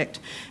project.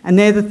 And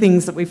they're the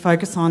things that we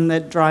focus on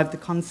that drive the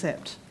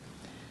concept.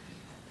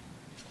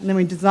 And then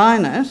we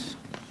design it,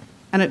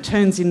 and it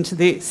turns into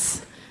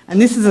this.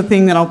 And this is a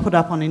thing that I'll put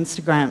up on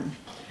Instagram.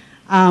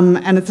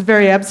 And it's a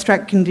very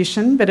abstract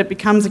condition, but it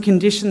becomes a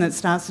condition that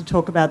starts to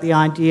talk about the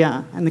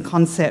idea and the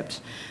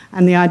concept.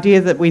 And the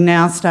idea that we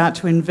now start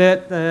to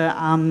invert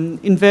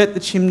the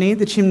chimney.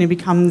 The chimney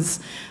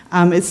becomes,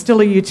 it's still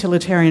a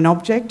utilitarian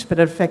object, but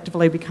it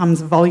effectively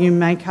becomes a volume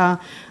maker,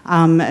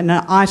 and an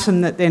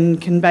item that then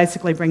can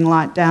basically bring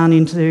light down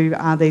into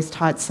these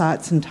tight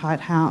sites and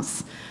tight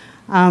house.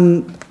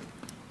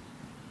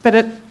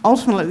 But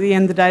ultimately, at the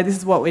end of the day, this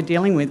is what we're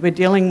dealing with. We're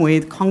dealing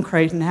with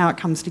concrete and how it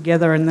comes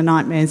together and the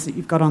nightmares that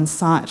you've got on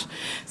site.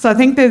 So I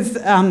think there's,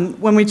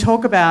 when we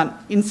talk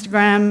about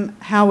Instagram,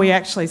 how we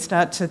actually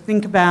start to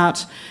think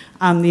about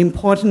the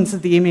importance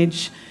of the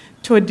image,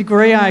 to a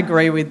degree I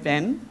agree with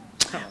Ben.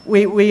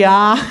 We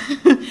are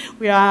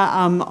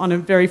on a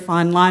very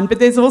fine line, but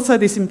there's also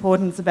this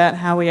importance about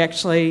how we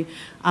actually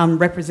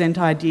represent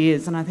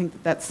ideas, and I think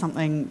that that's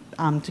something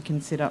to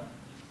consider.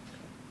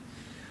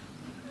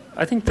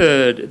 I think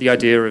the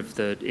idea of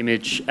the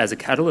image as a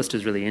catalyst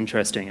is really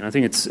interesting, and I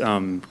think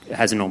it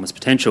has enormous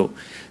potential.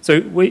 So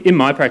in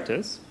my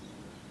practice,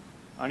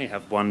 I only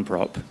have one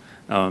prop,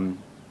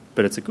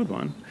 but it's a good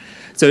one.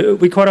 So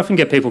we quite often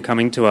get people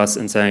coming to us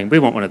and saying, we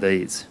want one of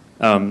these.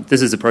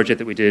 This is a project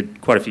that we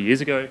did quite a few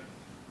years ago,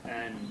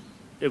 and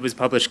it was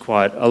published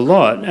quite a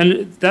lot.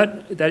 And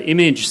that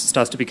image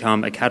starts to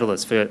become a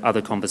catalyst for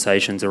other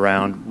conversations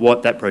around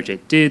what that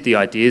project did, the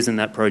ideas in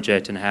that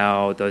project, and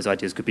how those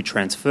ideas could be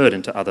transferred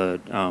into other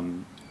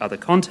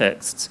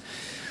contexts.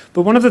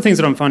 But one of the things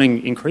that I'm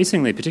finding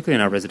increasingly, particularly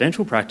in our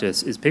residential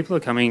practice, is people are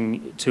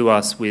coming to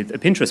us with a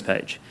Pinterest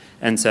page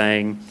and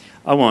saying,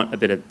 I want a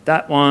bit of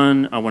that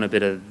one, I want a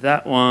bit of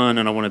that one,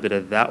 and I want a bit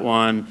of that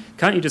one.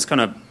 Can't you just kind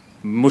of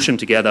mush them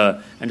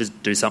together and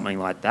just do something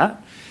like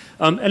that?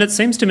 And it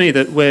seems to me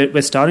that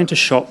we're starting to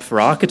shop for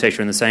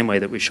architecture in the same way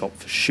that we shop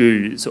for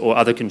shoes or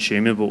other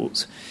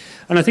consumables.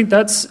 And I think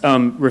that's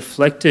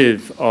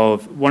reflective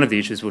of one of the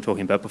issues we were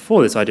talking about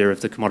before, this idea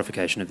of the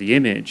commodification of the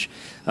image.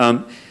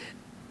 And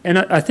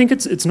I think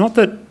it's not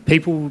that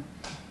people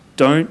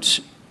don't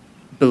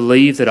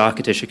believe that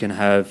architecture can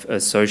have a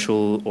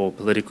social or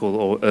political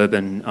or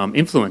urban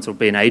influence or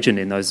be an agent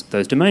in those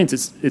domains.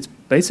 It's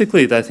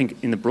basically that I think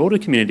in the broader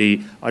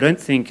community, I don't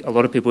think a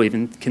lot of people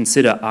even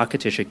consider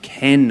architecture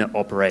can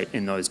operate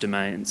in those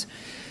domains.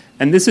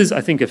 And this is,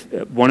 I think,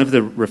 one of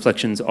the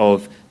reflections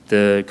of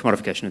the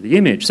commodification of the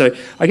image. So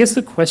I guess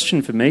the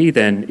question for me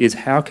then is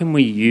how can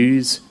we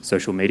use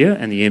social media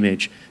and the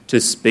image to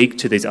speak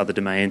to these other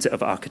domains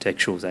of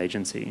architecture's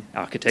agency?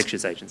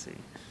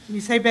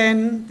 You say,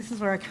 Ben, this is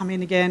where I come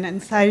in again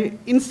and say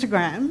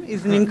Instagram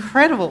is an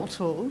incredible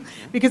tool,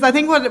 because I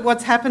think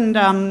what's happened,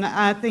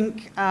 I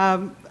think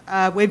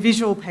we're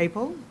visual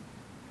people,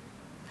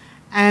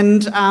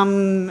 and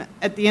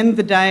at the end of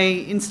the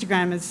day,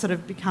 Instagram has sort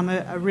of become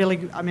a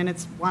really, I mean,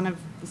 it's one of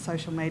the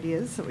social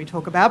medias that we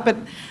talk about, but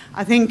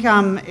I think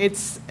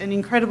it's an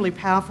incredibly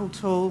powerful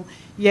tool.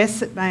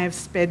 Yes, it may have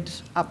sped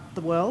up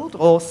the world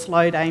or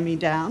slowed Amy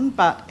down,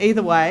 but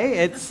either way,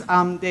 it's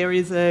there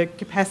is a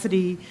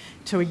capacity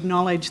to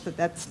acknowledge that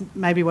that's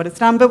maybe what it's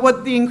done. But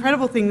what the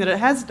incredible thing that it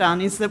has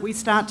done is that we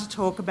start to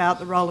talk about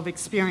the role of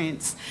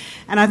experience.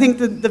 And I think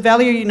the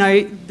value,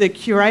 the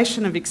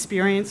curation of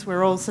experience,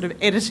 we're all sort of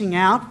editing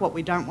out what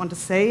we don't want to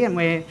see, and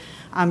we're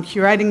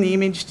curating the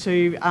image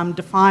to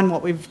define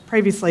what we've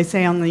previously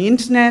seen on the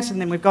internet,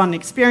 and then we've got an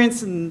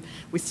experience and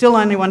we still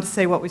only want to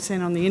see what we've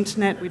seen on the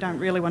internet. We don't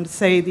really want to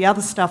see the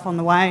other stuff on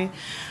the way.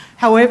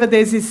 However,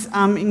 there's this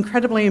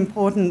incredibly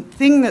important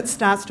thing that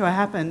starts to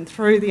happen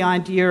through the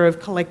idea of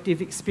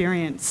collective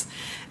experience.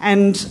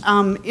 And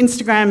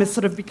Instagram has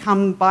sort of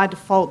become, by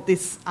default,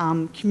 this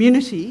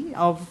community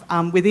of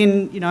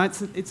within,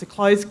 it's a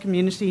closed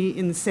community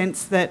in the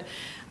sense that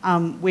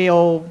we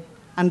all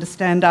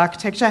understand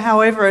architecture.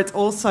 However, it's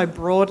also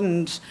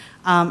broadened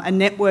a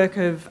network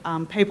of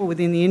people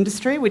within the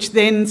industry, which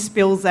then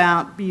spills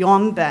out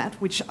beyond that,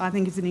 which I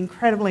think is an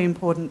incredibly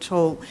important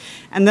tool.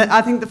 And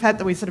I think the fact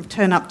that we sort of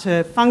turn up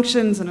to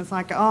functions and it's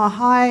like, oh,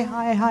 hi.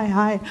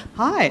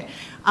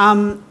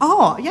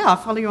 Oh, yeah, I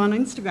follow you on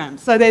Instagram.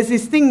 So there's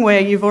this thing where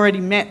you've already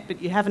met,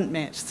 but you haven't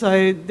met.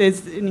 So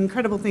there's an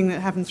incredible thing that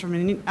happens from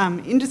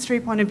an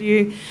industry point of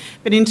view.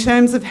 But in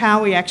terms of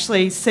how we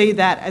actually see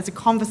that as a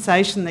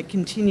conversation that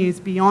continues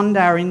beyond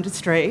our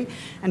industry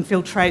and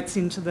filtrates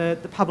into the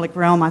public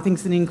realm, I think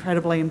is an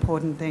incredibly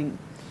important thing.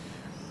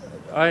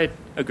 I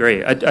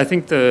agree. I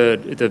think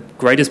the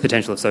greatest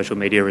potential of social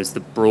media is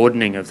the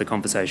broadening of the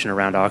conversation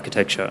around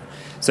architecture.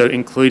 So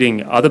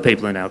including other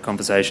people in our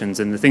conversations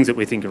and the things that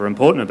we think are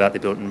important about the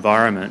built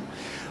environment.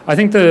 I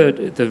think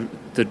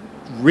the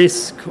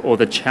risk or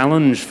the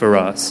challenge for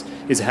us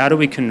is how do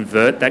we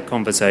convert that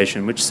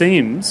conversation, which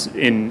seems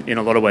in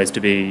a lot of ways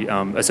to be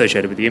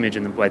associated with the image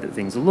and the way that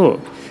things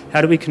look. How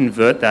do we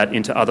convert that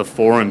into other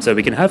forums so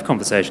we can have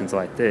conversations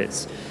like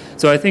this?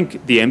 So I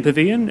think the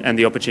empavilion and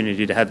the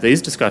opportunity to have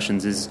these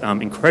discussions is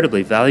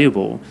incredibly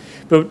valuable.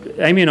 But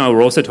Amy and I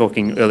were also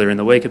talking earlier in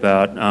the week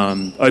about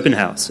Open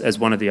House as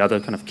one of the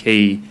other kind of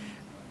key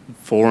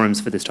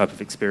forums for this type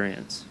of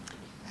experience.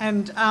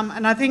 And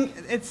I think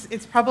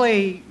it's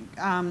probably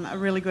a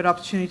really good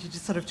opportunity to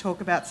sort of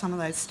talk about some of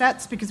those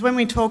stats, because when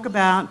we talk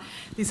about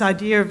this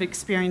idea of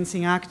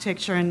experiencing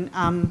architecture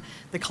and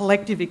the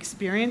collective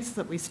experience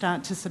that we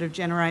start to sort of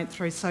generate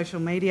through social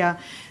media,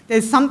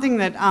 there's something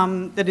that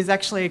that is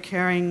actually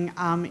occurring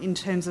in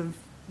terms of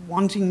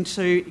wanting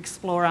to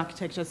explore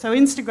architecture. So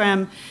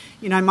Instagram,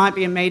 might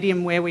be a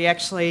medium where we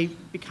actually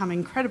become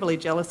incredibly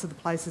jealous of the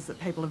places that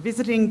people are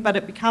visiting, but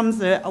it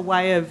becomes a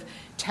way of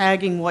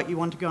tagging what you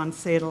want to go and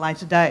see at a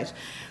later date.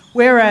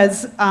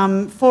 Whereas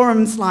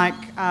forums like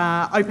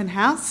Open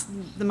House,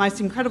 the most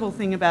incredible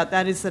thing about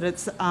that is that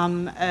it's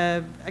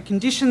a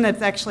condition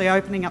that's actually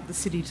opening up the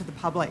city to the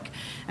public.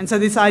 And so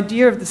this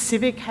idea of the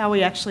civic, how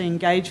we actually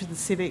engage with the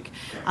civic,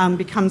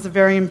 becomes a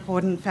very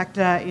important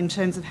factor in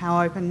terms of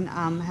how Open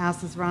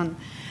House is run.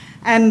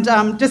 And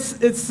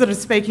it's sort of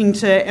speaking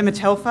to Emma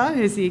Telfer,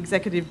 who's the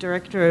Executive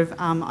Director of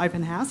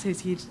Open House,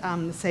 who's here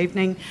this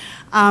evening,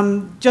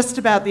 just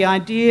about the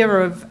idea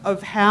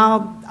of how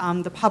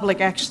the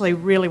public actually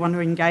really want to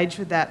engage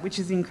with that, which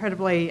is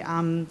incredibly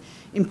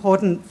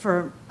important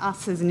for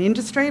us as an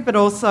industry, but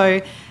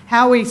also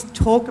how we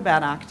talk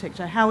about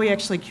architecture, how we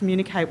actually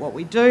communicate what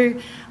we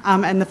do,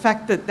 and the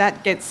fact that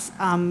that gets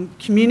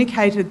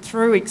communicated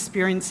through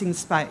experiencing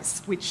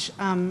space, which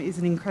is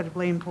an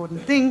incredibly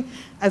important thing,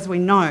 as we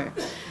know.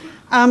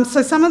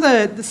 So some of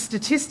the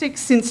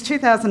statistics since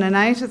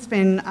 2008,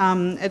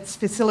 it's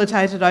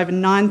facilitated over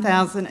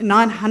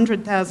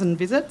 900,000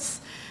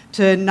 visits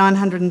to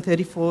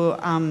 934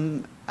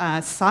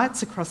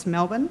 sites across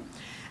Melbourne.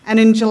 And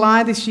in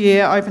July this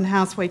year, Open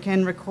House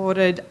Weekend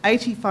recorded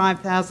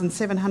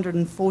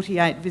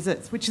 85,748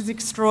 visits, which is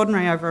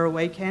extraordinary over a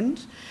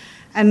weekend.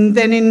 And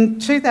then in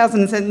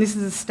 2007, this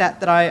is a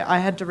stat that I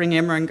had to ring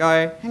Emma and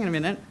go, hang on a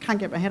minute, can't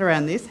get my head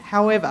around this.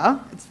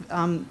 However, it's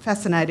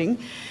fascinating.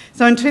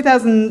 So in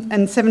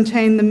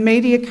 2017, the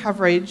media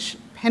coverage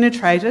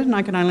penetrated, and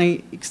I can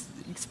only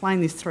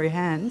explain this through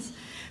hands,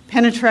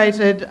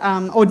 penetrated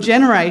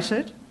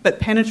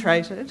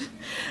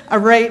a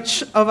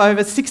reach of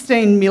over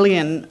 16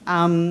 million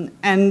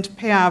and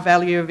PR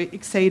value of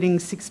exceeding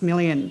 6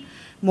 million,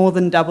 more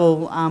than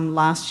double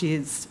last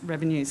year's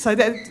revenue. So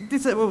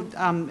this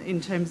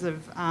in terms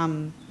of...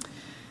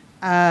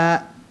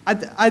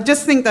 I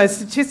just think those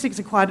statistics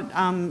are quite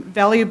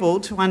valuable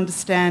to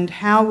understand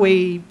how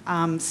we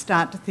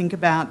start to think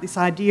about this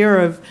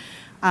idea of,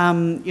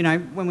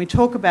 when we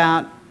talk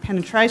about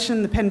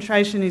penetration, the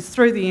penetration is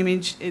through the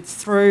image, it's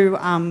through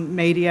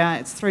media,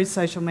 it's through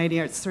social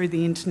media, it's through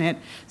the internet.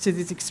 So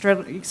this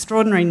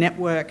extraordinary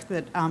network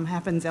that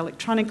happens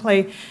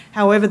electronically.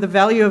 However, the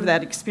value of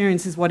that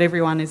experience is what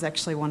everyone is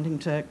actually wanting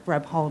to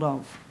grab hold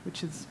of,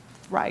 which is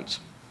great.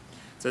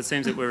 So it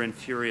seems that we're in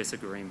furious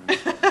agreement.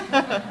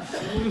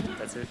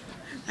 That's it.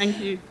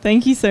 Thank you.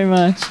 Thank you so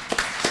much.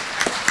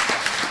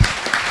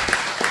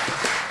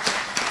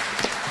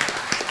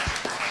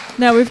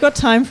 Now we've got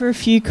time for a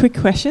few quick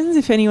questions.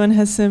 If anyone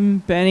has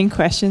some burning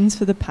questions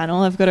for the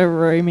panel, I've got a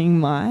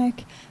roaming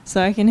mic,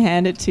 so I can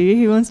hand it to you.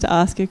 Who wants to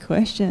ask a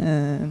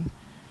question?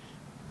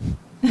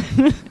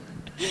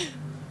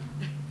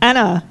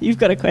 Anna, you've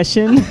got a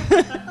question. Do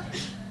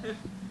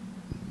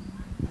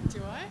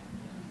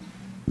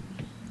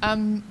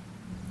I?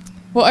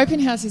 Well, Open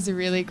House is a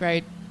really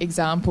great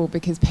example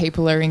because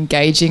people are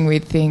engaging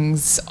with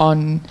things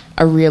on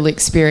a real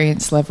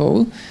experience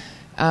level.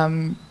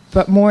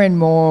 But more and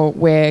more,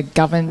 we're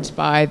governed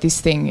by this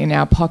thing in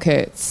our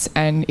pockets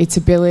and its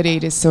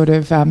ability to sort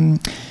of augment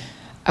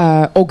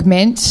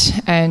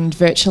and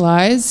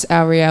virtualise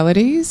our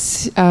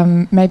realities.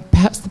 Maybe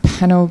perhaps the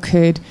panel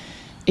could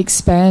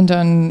expand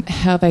on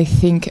how they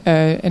think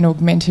an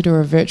augmented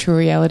or a virtual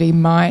reality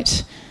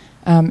might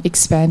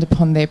expand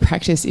upon their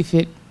practice, if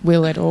it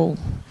will at all,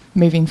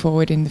 moving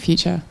forward in the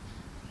future.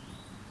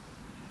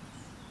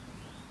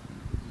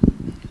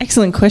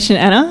 Excellent question,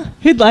 Anna.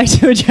 Who'd like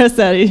to address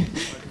that?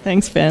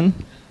 Thanks, Ben.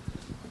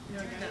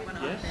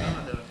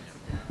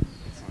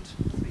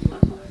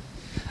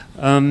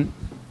 I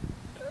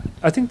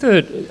think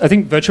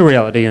virtual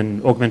reality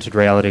and augmented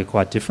reality are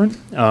quite different,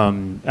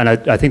 and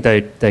I think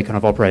they kind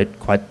of operate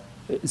quite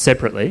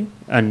separately.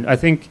 And I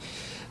think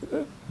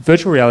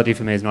virtual reality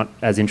for me is not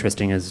as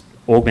interesting as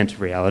augmented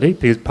reality,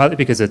 partly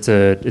because it's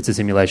a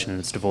simulation and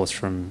it's divorced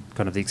from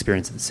kind of the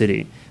experience of the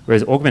city.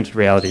 Whereas augmented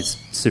reality is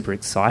super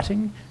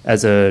exciting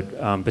as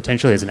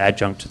potentially as an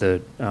adjunct to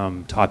the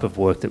type of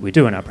work that we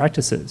do in our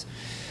practices.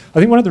 I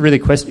think one of the really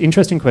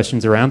interesting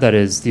questions around that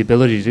is the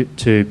ability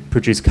to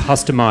produce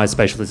customised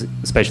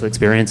spatial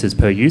experiences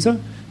per user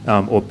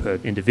or per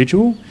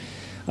individual.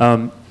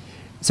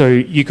 So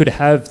you could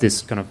have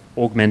this kind of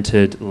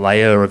augmented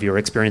layer of your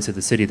experience of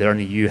the city that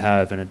only you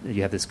have, and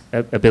you have this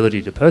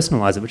ability to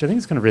personalise it, which I think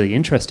is kind of really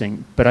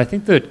interesting. But I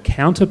think the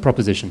counter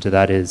proposition to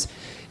that is,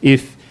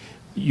 if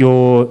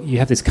you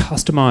have this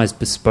customised,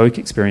 bespoke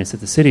experience of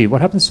the city, what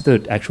happens to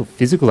the actual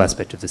physical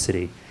aspect of the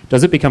city?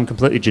 Does it become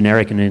completely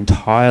generic and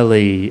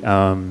entirely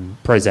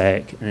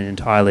prosaic and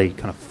entirely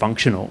kind of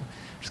functional?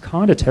 Which is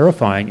kind of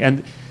terrifying.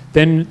 And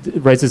then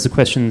raises the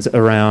questions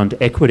around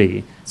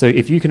equity. So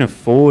if you can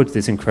afford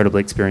this incredible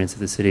experience of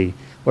the city,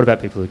 what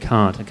about people who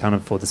can't and can't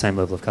afford the same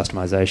level of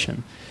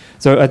customisation?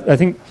 So I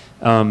think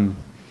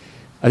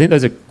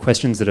those are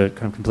questions that are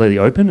kind of completely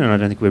open, and I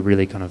don't think we're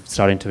really kind of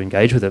starting to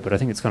engage with it. But I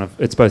think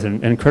it's both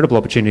an incredible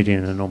opportunity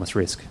and an enormous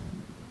risk.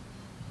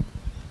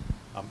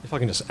 If I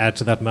can just add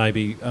to that,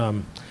 maybe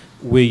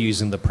we're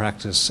using the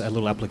practice a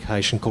little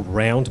application called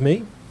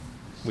RoundMe,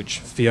 which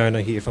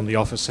Fiona here from the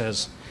office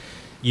has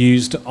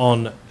used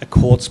on a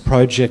courts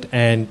project,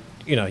 and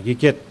you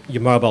get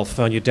your mobile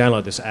phone, you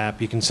download this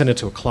app, you can send it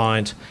to a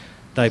client,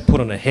 they put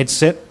on a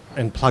headset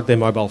and plug their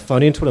mobile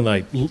phone into it, and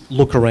they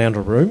look around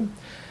a room,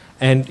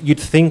 and you'd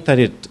think that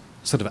it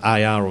sort of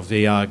AR or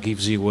VR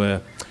gives you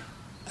a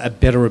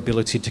better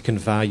ability to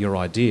convey your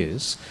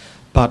ideas,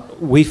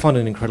 but we find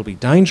it incredibly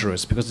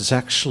dangerous because it's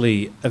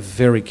actually a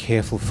very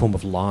careful form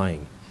of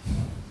lying,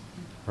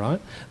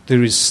 right?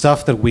 There is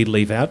stuff that we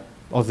leave out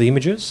of the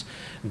images.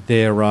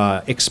 There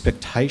are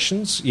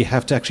expectations you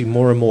have to actually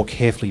more and more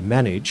carefully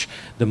manage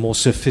the more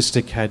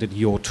sophisticated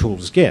your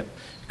tools get,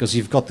 because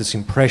you've got this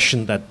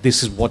impression that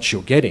this is what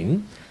you're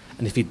getting,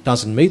 and if it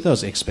doesn't meet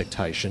those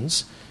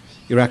expectations,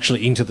 you're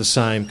actually into the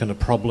same kind of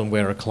problem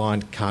where a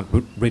client can't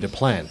read a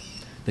plan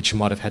that you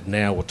might have had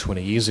now or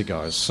 20 years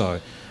ago. So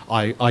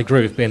I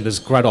agree with Ben, there's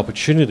great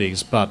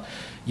opportunities, but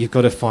you've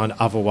got to find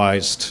other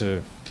ways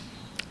to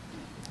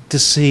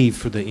deceive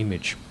through the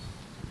image.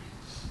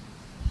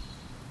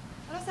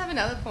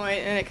 Another point,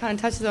 and it kind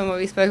of touches on what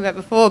we spoke about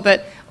before,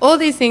 but all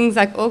these things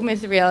like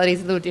augmented reality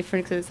is a little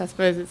different because I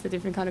suppose it's a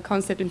different kind of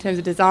concept in terms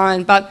of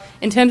design, but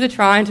in terms of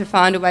trying to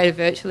find a way to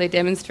virtually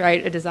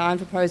demonstrate a design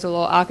proposal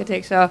or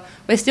architecture,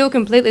 we're still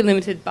completely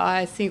limited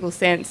by a single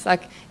sense.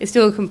 Like, it's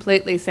still a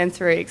completely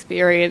sensory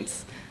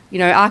experience.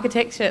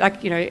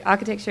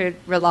 Architecture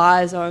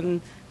relies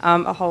on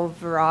a whole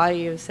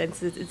variety of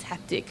senses. It's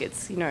haptic,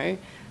 it's,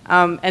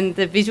 and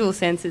the visual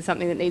sense is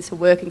something that needs to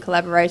work in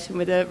collaboration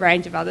with a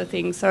range of other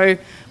things. So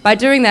by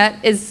doing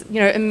that, as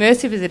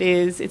immersive as it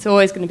is, it's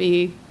always going to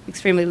be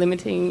extremely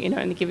limiting,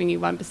 only giving you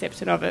one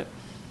perception of it.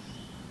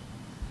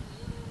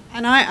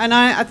 And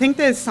I think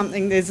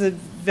there's a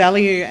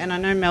value, and I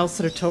know Mel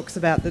sort of talks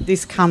about that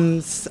this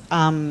comes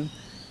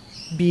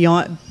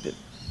beyond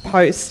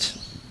post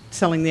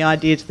selling the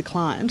idea to the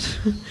client,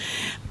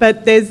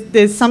 but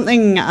there's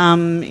something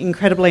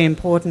incredibly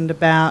important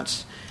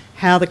about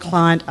how the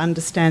client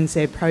understands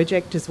their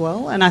project as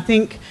well. And I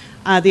think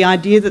the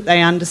idea that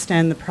they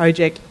understand the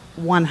project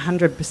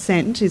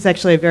 100% is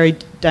actually a very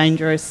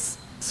dangerous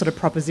sort of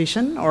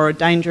proposition, or a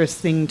dangerous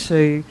thing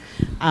to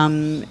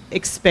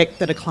expect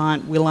that a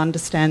client will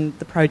understand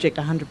the project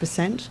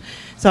 100%.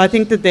 So I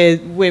think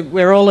that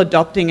we're all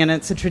adopting, and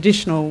it's a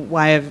traditional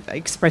way of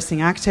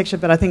expressing architecture,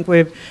 but I think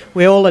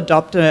we all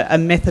adopt a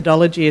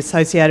methodology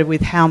associated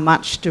with how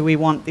much do we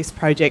want this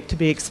project to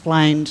be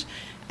explained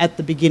at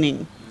the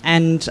beginning.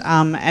 And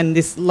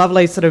this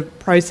lovely sort of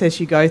process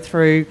you go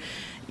through,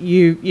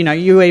 you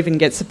even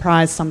get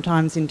surprised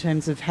sometimes in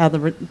terms of how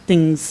the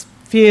things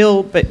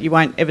feel, but you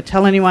won't ever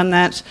tell anyone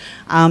that.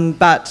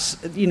 But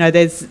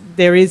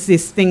there is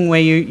this thing where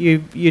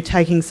you're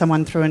taking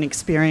someone through an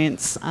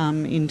experience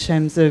in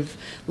terms of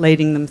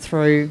leading them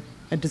through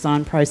a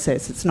design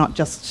process. It's not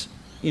just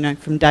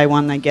from day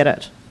one they get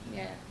it.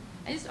 Yeah,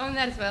 and just on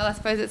that as well, I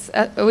suppose it's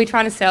are we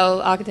trying to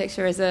sell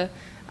architecture as a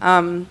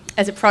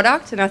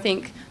product? And I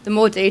think the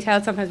more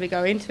detailed sometimes we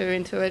go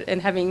into it,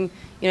 and having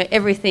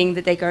everything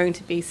that they're going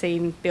to be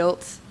seen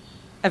built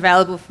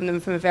available from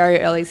them from a very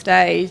early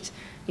stage,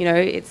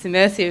 it's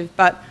immersive.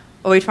 But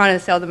are we trying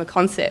to sell them a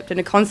concept? And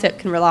a concept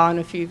can rely on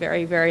a few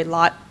very, very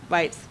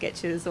lightweight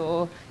sketches,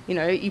 or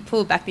you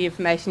pull back the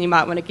information you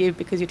might want to give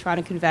because you're trying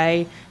to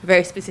convey a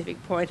very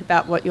specific point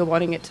about what you're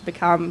wanting it to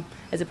become,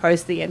 as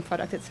opposed to the end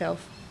product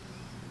itself.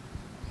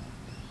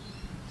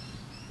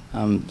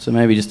 So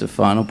maybe just a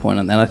final point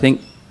on that. I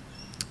think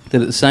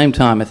that at the same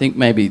time, I think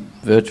maybe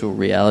virtual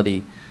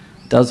reality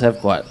does have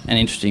quite an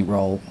interesting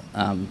role,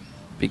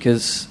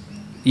 because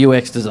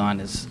UX design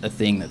is a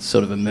thing that's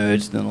sort of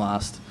emerged in the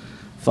last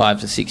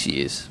 5 to 6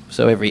 years.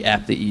 So every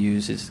app that you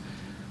use is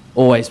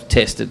always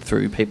tested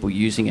through people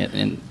using it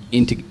and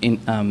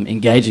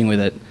engaging with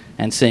it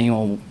and seeing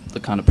all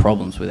the kind of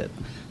problems with it.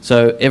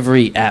 So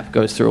every app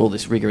goes through all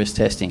this rigorous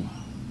testing,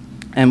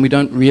 and we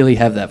don't really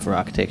have that for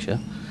architecture.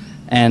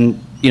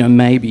 And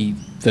maybe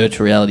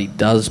virtual reality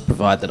does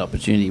provide that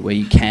opportunity where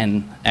you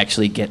can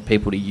actually get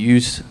people to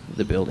use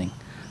the building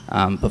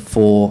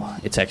before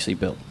it's actually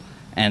built,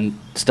 and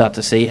start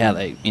to see how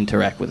they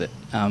interact with it,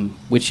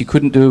 which you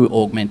couldn't do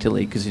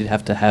augmentedly because you'd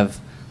have to have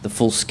the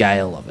full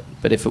scale of it.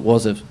 But if it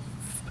was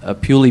a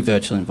purely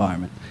virtual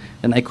environment,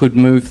 then they could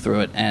move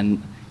through it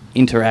and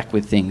interact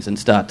with things and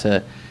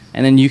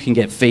and then you can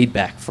get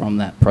feedback from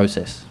that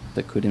process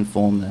that could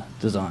inform the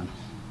design.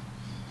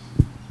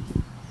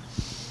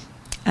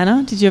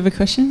 Anna, did you have a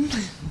question?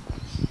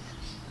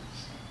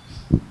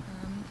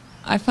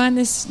 I find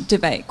this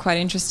debate quite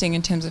interesting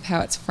in terms of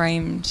how it's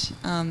framed,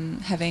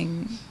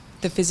 having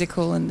the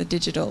physical and the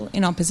digital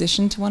in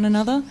opposition to one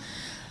another.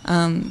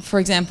 For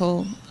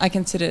example, I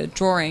consider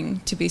drawing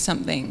to be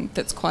something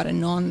that's quite a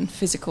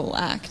non-physical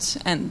act,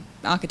 and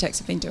architects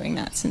have been doing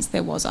that since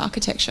there was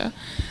architecture.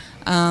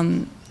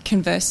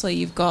 Conversely,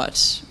 you've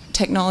got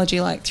technology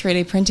like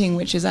 3D printing,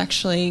 which is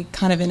actually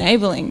kind of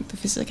enabling the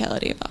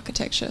physicality of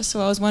architecture.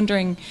 So I was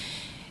wondering,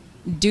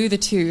 do the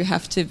two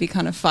have to be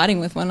kind of fighting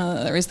with one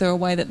another? Is there a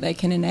way that they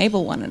can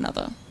enable one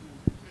another?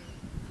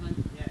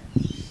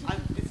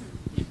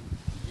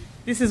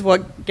 This is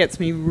what gets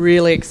me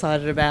really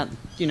excited about,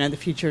 the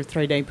future of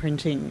 3D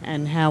printing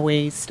and how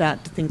we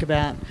start to think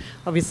about,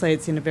 obviously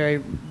it's in a very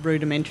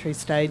rudimentary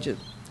stage at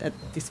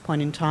this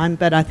point in time,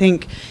 but I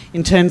think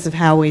in terms of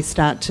how we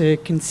start to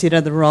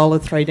consider the role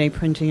of 3D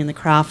printing in the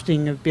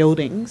crafting of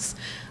buildings,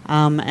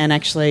 and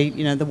actually,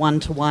 the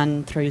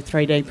one-to-one through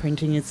 3D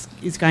printing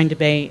is going to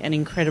be an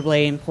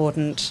incredibly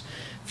important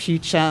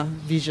future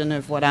vision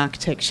of what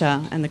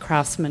architecture and the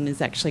craftsman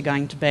is actually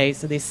going to be.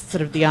 So this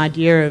sort of the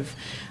idea of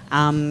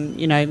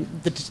the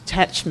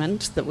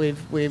detachment that we're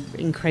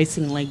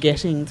increasingly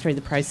getting through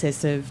the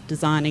process of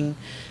designing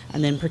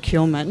and then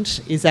procurement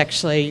is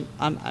actually,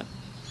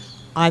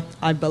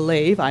 I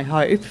believe, I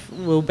hope,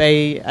 will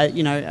be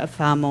a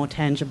far more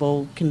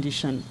tangible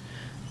condition.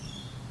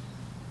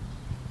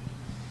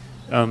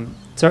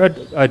 So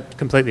I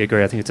completely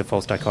agree. I think it's a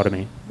false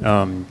dichotomy.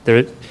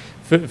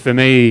 For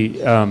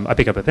me, I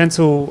pick up a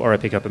pencil or I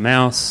pick up a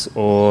mouse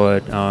or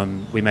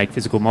we make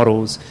physical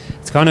models.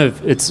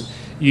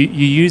 You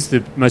use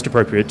the most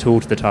appropriate tool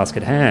to the task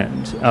at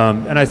hand.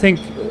 And I think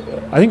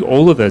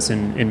all of us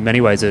in many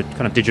ways are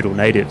kind of digital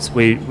natives.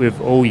 We've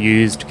all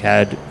used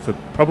CAD for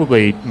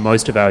probably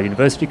most of our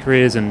university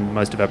careers and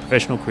most of our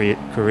professional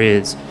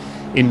careers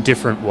in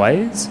different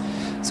ways.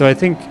 So I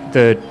think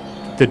the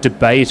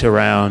debate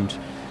around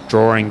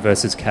drawing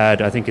versus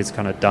CAD, I think, is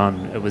kind of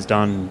done. It was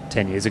done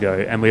 10 years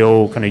ago, and we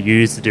all kind of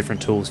use the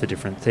different tools for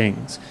different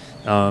things.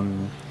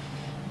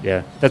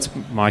 That's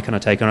my kind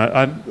of take on it.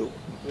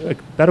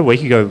 About a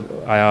week ago,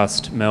 I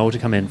asked Mel to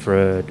come in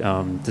for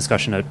a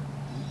discussion at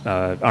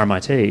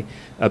RMIT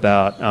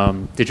about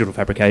digital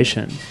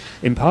fabrication,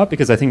 in part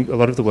because I think a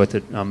lot of the work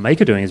that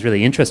Make are doing is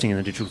really interesting in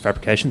the digital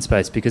fabrication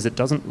space because it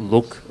doesn't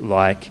look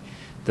like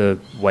the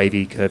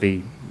wavy,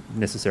 curvy,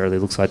 necessarily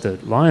looks like the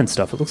Lion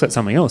stuff. It looks like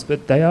something else,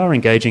 but they are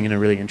engaging in a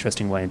really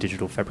interesting way in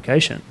digital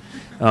fabrication.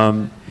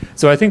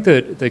 So I think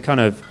that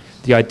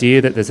the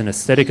idea that there's an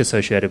aesthetic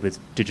associated with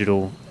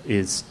digital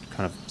is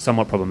kind of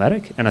somewhat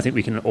problematic, and I think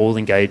we can all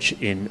engage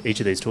in each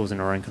of these tools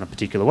in our own kind of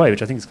particular way,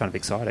 which I think is kind of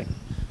exciting.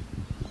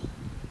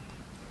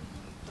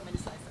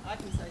 I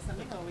can say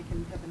something, or we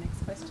can have the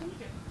next question.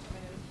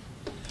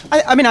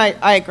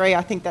 I agree.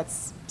 I think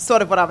that's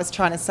sort of what I was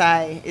trying to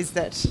say, is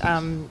that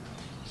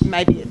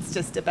maybe it's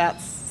just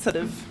about sort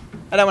of,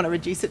 I don't want to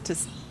reduce it to,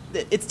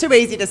 it's too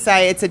easy to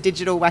say it's a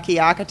digital wacky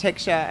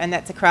architecture and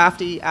that's a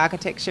crafty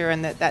architecture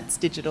and that's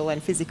digital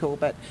and physical,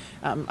 but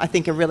I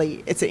think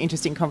it's an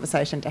interesting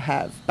conversation to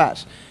have.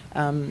 But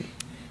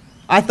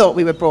I thought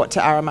we were brought to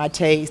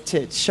RMIT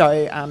to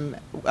show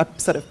a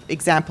sort of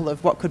example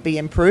of what could be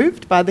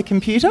improved by the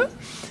computer.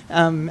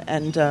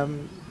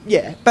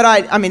 But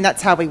I mean,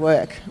 that's how we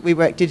work. We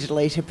work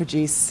digitally to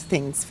produce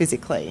things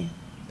physically,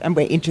 and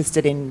we're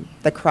interested in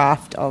the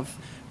craft of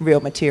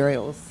real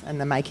materials and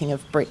the making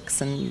of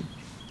bricks and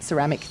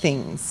ceramic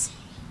things.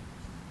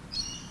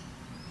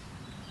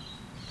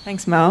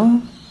 Thanks,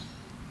 Mel.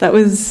 That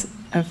was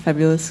a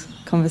fabulous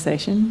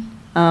conversation.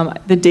 The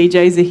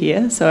DJs are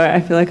here, so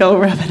I feel like I'll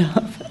wrap it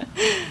up.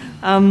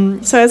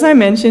 So as I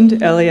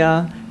mentioned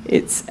earlier,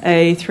 it's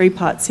a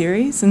 3-part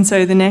series, and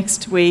so the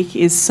next week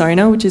is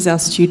SONA, which is our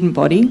student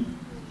body.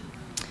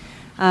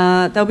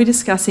 They'll be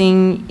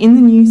discussing, in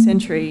the new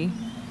century,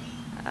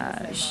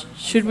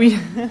 should we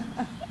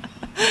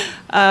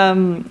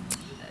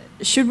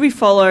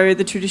follow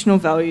the traditional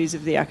values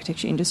of the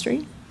architecture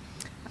industry?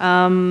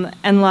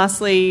 And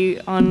lastly,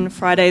 on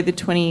Friday the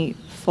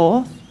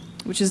 24th,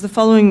 which is the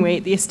following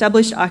week, the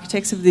established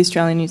architects of the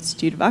Australian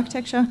Institute of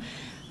Architecture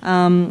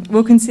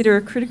will consider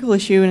a critical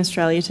issue in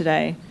Australia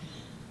today.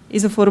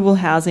 Is affordable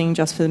housing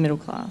just for the middle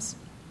class?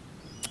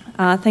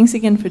 Thanks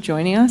again for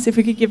joining us. If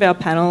we could give our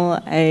panel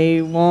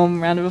a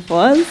warm round of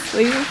applause,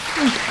 please.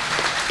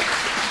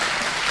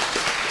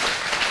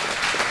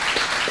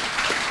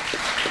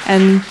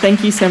 And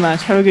thank you so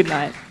much. Have a good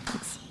night.